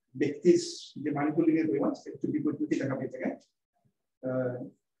ব্যক্তির যে মানি হোল্ডিং এর পরিমাণ সেটা একটু বিপরীতমুখী দেখাবে এটাকে।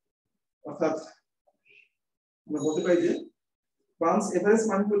 অর্থাৎ আমরা বলতে পারি যে farms average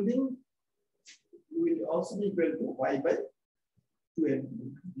money holding will also be equal to y by 2n।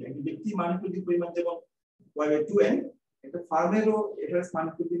 ব্যক্তি মানি হোল্ডিং পরিমাণ যেমন y by 2n, এটা ফার্মেরও এভারেজ মানি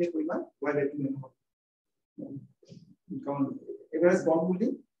হোল্ডিং এর পরিমাণ y by 2n হবে। কারণ এভারেজ বন্ড হোল্ডিং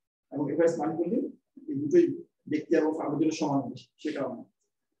এবং এভারেজ মানি হোল্ডিং এই দুটোই ব্যক্তি এবং ফার্মের জন্য সমান হবে, সে কারণে।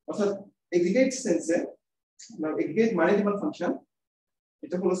 অর্থাৎ এগ্রিগেট সেন্সে এগ্রিগেট মানি ডিমান্ড ফাংশন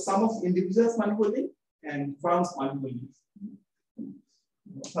এটা হলো সাম of individuals money holding and farms money holding.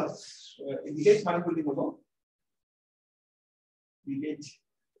 অর্থাৎ এগ্রিগেট মানি হোল্ডিং হলো এগ্রিগেট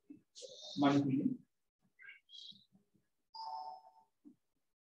মানি হোল্ডিং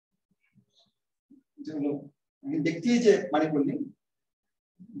এটা হলো ব্যক্তি যে মানি হোল্ডিং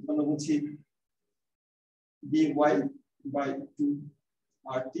আমরা বলছি dy by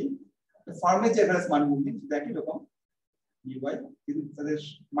 2rt, ফার্মের যে এভারেজ মানি হোল্ডিং সেটা একই রকম dy, কিন্তু তাদের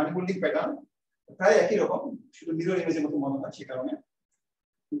মানি হোল্ডিং প্যাটার্ন প্রায় একই রকম, শুধু মিরর ইমেজের মতো মনে হয় সে কারণে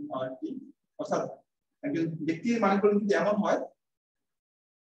 2rt। অর্থাৎ একজন ব্যক্তির মানি হোল্ডিং যদি এমন হয়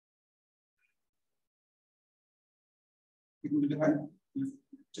যদি হয়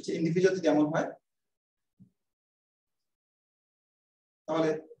হচ্ছে ইন্ডিভিজুয়াল যদি এমন হয় তাহলে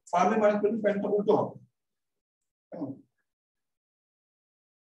ফার্মের ম্যানিপুলেটিভ প্যাটার্নটা উল্টো হবে।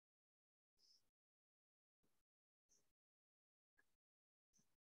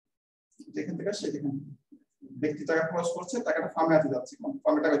 যেখান থেকে আসছে যেখানে ব্যক্তি টাকা খরচ করছে, টাকাটা ফার্মে হাতে যাচ্ছে,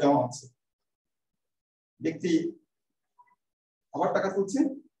 ফার্মে টাকা জমা হচ্ছে, ব্যক্তি আবার টাকা তুলছে,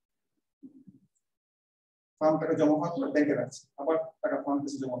 ফার্ম টাকা জমা হওয়ার পর ব্যাংকে রাখছে, আবার টাকা ফার্ম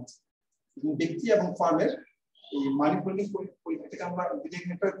কাছে জমা হচ্ছে। ব্যক্তি এবং ফার্মের এই মানি হোল্ডিং পরিপ্রেক্ষিতে আমরা যদি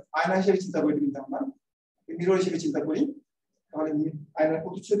একটা আয়না হিসেবে চিন্তা করি, কিন্তু আমরা মিরর হিসেবে চিন্তা করি, তাহলে আয়নার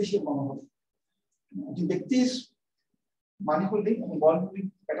প্রতিচ্ছবি হিসেবে মনে হবে ব্যক্তির মানি হোল্ডিং এবং বন্ড হোল্ডিং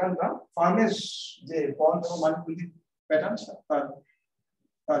প্যাটার্নটা ফার্মের যে বন্ড এবং মানি হোল্ডিং প্যাটার্ন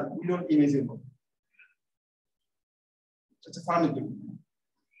তার মিরর ইমেজের মতো। আচ্ছা, ফার্মের জন্য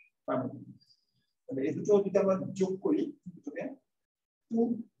তাহলে এই দুটো যদি আমরা যোগ করি, দুটোকে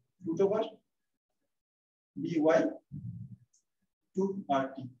 2√by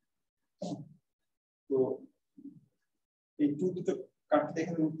 2RT, তো এই 2 দুটো কাটতে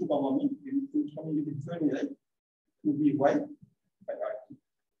এখানে √2 পাবো আমি, এই √2 আমি যদি ভিতরে নিয়ে যাই 2by/RT।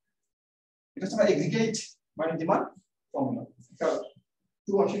 এটা হচ্ছে আমার এগ্রিগেট মানে ডিমান্ড ফর্মুলা। এটা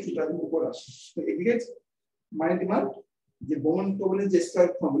 2 আসে, 2টার উপর আসে। তো এগ্রিগেট মানে ডিমান্ড যে বোন টোবেলের যে স্কয়ার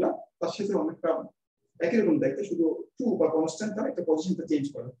ফর্মুলা তার সাথে অনেকটা একই রকম দেখতে, শুধু 2 বা কনস্ট্যান্ট তার একটা পজিশনটা চেঞ্জ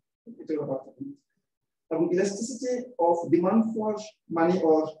করে, এটা হলো পার্থক্য। এবং elasticity of demand for money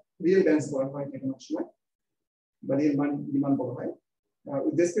or real balance বলা হয় এখানে সময়, বা রিয়েল মানি ডিমান্ড বলা হয়।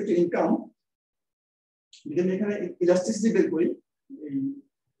 উইথ রেসপেক্ট টু ইনকাম, যদি আমি এখানে ইলাস্টিসিটি বের করি এই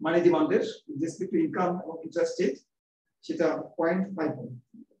মানি ডিমান্ডের উইথ রেসপেক্ট টু ইনকাম এবং ইন্টারেস্ট রেট, সেটা 0.5 হবে।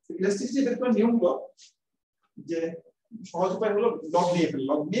 ইলাস্টিসিটি বের করার নিয়ম হলো যে সহজ উপায় হলো লগ নিয়ে ফেলি,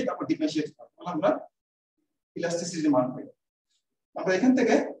 লগ নিয়ে তারপর ডিফারেন্সিয়েট করা, তাহলে আমরা ইলাস্টিসিটি মান পাই। আমরা এখান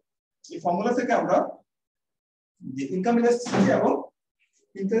থেকে এই ফর্মুলা থেকে আমরা যে ইনকাম ইলাস্টিসিটি এবং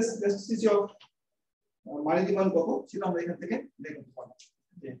interest elasticity of money demand কত সেটা আমরা এখান থেকে বের করতে পারবো।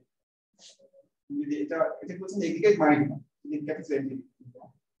 যদি এটা বলছেন এগ্রিগেট মানি ডিমান্ড, ক্যাপিটাল এম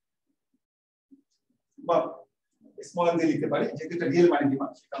বা স্মল এম দিয়ে লিখতে পারি, যেহেতু এটা রিয়েল মানি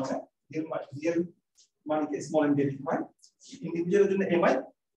ডিমান্ড সে কারণে রিয়েল মানিকে স্মল এম দিয়ে লিখতে হয়। ইন্ডিভিজুয়ালের জন্য এমআই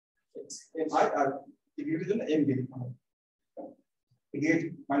আর এগ্রিগেটের জন্য এম দিয়ে লিখতে হয়, এগ্রিগেট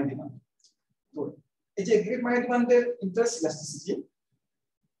মানি ডিমান্ড। তো এই যে এগ্রিগেট মানি ডিমান্ডের ইন্টারেস্ট ইলাস্টিসিটি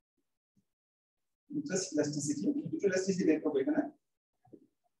দুটো ইলাস্টিসিটি বের করব এখানে।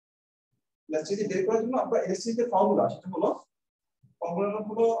 ইলাস্টিসিটি বের করার জন্য আমরা ইলাস্টিসিটির ফর্মুলা, সেটা হলো ফর্মুলাটা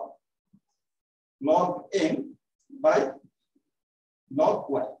হলো log m by log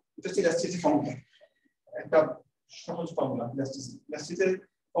y। এটা হচ্ছে ইলাস্টিসিটি ফর্মুলা, একটা সহজ ফর্মুলা। ইলাস্টিসিটির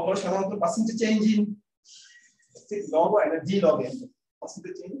ফর্মুলা সাধারণত percentage change in log y and d log m,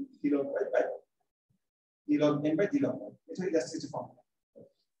 percentage change d log y by d log m by d log y, এটা elasticity formula.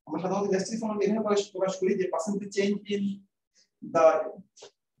 আমরা সাধারণত elasticity formula এখানে প্রকাশ করি যে percentage change in the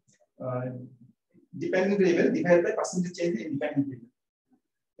dependent variable divided by percentage change in independent variable.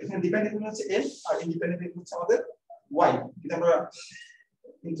 এখানে dependent variable হচ্ছে m আর independent variable হচ্ছে আমাদের y। এটা আমরা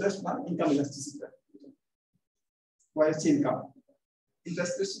ইন্টারেস্ট না ইনকাম ইলাস্টিসিটি, y হচ্ছে ইনকাম,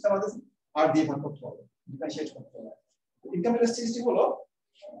 ইন্টারেস্ট ইলাস্টিসিটি আমাদের r দিয়ে ভাগ করতে হবে, ডিফারেন্সিয়েট করতে হবে। ইনকাম ইলাস্টিসিটি হলো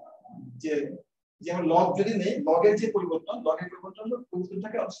যে যেমন লগ যদি নেই, লগের যে পরিবর্তনটাকে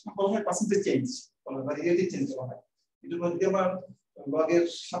বলা হয় পার্সেন্টেজ চেঞ্জ বলা হয়, বা রিলেটিভ চেঞ্জ বলা হয়। কিন্তু যদি আমরা লগের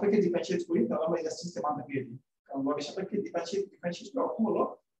সাপেক্ষে ডিফারেন্সিয়েট করি তাহলে আমরা ইলাস্টিসিটি মানটা পেয়ে যাই, কারণ লগের সাপেক্ষে ডিফারেন্সিয়েট অর্থ হলো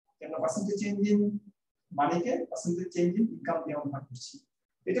আমরা percentage change in Manike percentage change in income দিয়ে আমরা ভাগ করছি।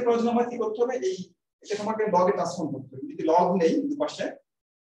 এটা করার জন্য আমরা কি করতে হবে, এই এটা আমাকে লগে ট্রান্সফর্ম করতে হবে। যদি লগ নেই দুপাশে,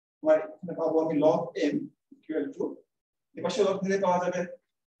 আমার এখানে পাবো আমি log m ইকুয়াল টু, এই পাশে লগ দিলে পাওয়া যাবে,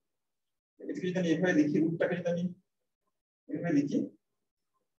 এটাকে যদি আমি এভাবে লিখি, রুটটাকে যদি আমি এভাবে লিখি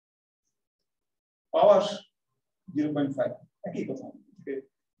পাওয়ার 0.5, একই কথা।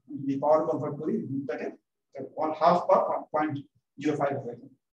 যদি পাওয়ার কনভার্ট করি রুটটাকে 1/2 বা 0.05 হবে।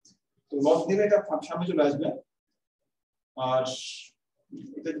 তো লগ দিলে এটা সামনে চলে আসবে, আর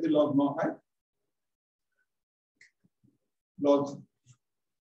এটা যদি লগ না হয় log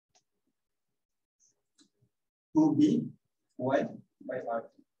 2by/r।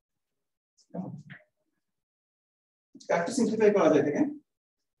 একটু সিম্পলিফাই করা যায় থেকে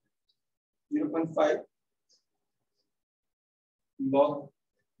 0.5 log,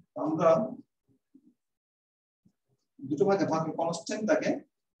 আমরা দুটো ভাগে ভাগ কনস্ট্যান্টটাকে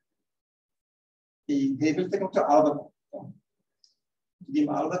এই ভেরিয়েবল থেকে একটা আলাদা করতে হবে। যদি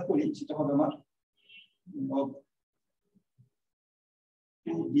আলাদা করি সেটা হবে আমার log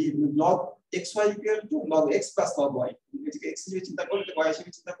log xy equal to log x plus log y এটাকে x হিসেবে চিন্তা করলে y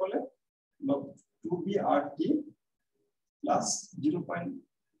হিসেবে চিন্তা করলে log 2b/t plus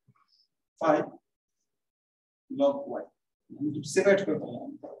 0.5 log y separate করে ফেললাম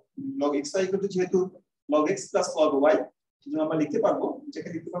log xy equal to যেহেতু log x plus log y সেজন্য আমরা লিখতে পারবো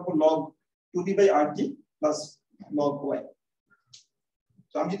যেখানে লিখতে পারবো log 2b/rt plus log y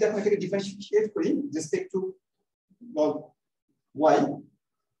তো আমি যদি এখন এটাকে ডিফারেন্সিয়েট করি respect to log y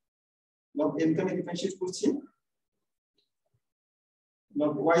log income A differentiate করছি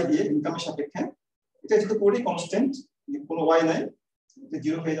log y দিয়ে ইনকামের সাপেক্ষে এটা যেহেতু পুরোটি কনস্ট্যান্ট কোনো y নাই এটা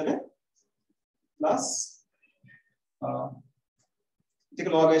 0 হয়ে যাবে প্লাস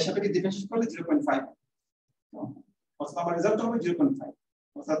এটাকে log এর সাপেক্ষে ডিফারেন্সিয়েট করলে 0.5 অর্থাৎ আমার রেজাল্ট হবে 0.5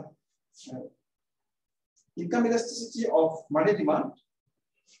 অর্থাৎ income elasticity of money demand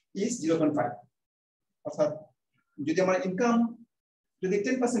is 0.5 অর্থাৎ যদি আমার ইনকাম যদি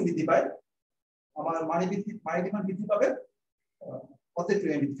 10% বৃদ্ধি পায় আমার মানি ডিমান্ড বৃদ্ধি পাবে কত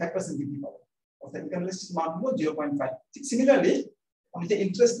পরিমাণ 5% বৃদ্ধি পাবে অর্থাৎ ইনকাম ইলাস্টিসিটি মান হলো 0.5 ঠিক সিমিলারলি আমি যে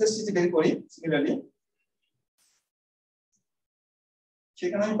ইন্টারেস্ট ইলাস্টিসিটি বের করি সিমিলারলি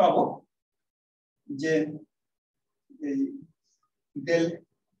সেখানে আমি পাবো যে এই del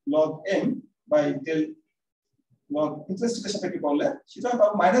log m by del log interest এর সাপেক্ষে করলে সেটা আমি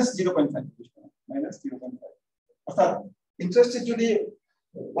পাবো -0.5 অর্থাৎ ইন্টারেস্ট যদি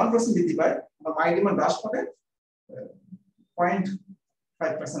 1% বৃদ্ধি পায় আমার মানি ডিমান্ড হ্রাস পাবে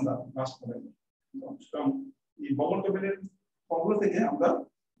 0.5% হ্রাস পাবে সুতরাং এই বগন টেবিলের ফর্মুলা থেকে আমরা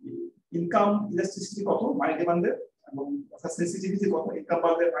ইনকাম ইলাস্টিসিটি কত মানি ডিমান্ডের এবং অর্থাৎ সেনসিটিভিটি কত ইনকাম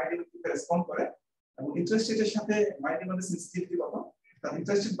বাড়লে মানি ডিমান্ড রেসপন্ড করে এবং ইন্টারেস্ট রেটের সাথে মানি ডিমান্ডের সেনসিটিভিটি কত তার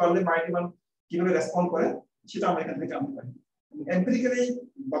ইন্টারেস্ট রেট বাড়লে মানি ডিমান্ড কিভাবে রেসপন্ড করে সেটা আমরা এখান থেকে জানতে পারি এমপিরিক্যালি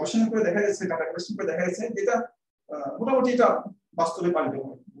গবেষণা করে দেখা গেছে ক্যালকুলেশন করে দেখা গেছে যেটা মোটামুটি এটা বাস্তবে পাল্টে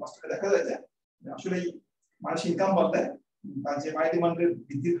বাস্তবে দেখা যায় যে আসলে মানুষের ইনকাম বাড়লে বা যে মানি ডিমান্ডের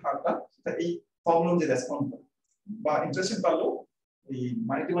বৃদ্ধির হারটা সেটা এই ফর্মুলা যে রেসপন্ড করে বা ইন্টারেস্ট রেট বাড়লো এই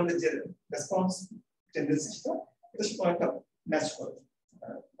মানি ডিমান্ডের যে রেসপন্স টেন্ডেন্সি সেটা এটা সাথে একটা ম্যাচ করে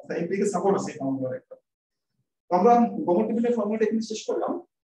অর্থাৎ এমপিরিক্যাল সাপোর্ট আছে এই ফর্মুলার একটা তো আমরা গমন টেবিলের ফর্মুলাটা এখানে শেষ করলাম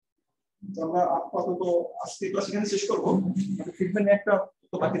তো আমরা আপাতত আজকে ক্লাস এখানে শেষ করবো ফিডব্যাক একটা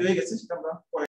তো বাকি রয়ে গেছে সেটা আমরা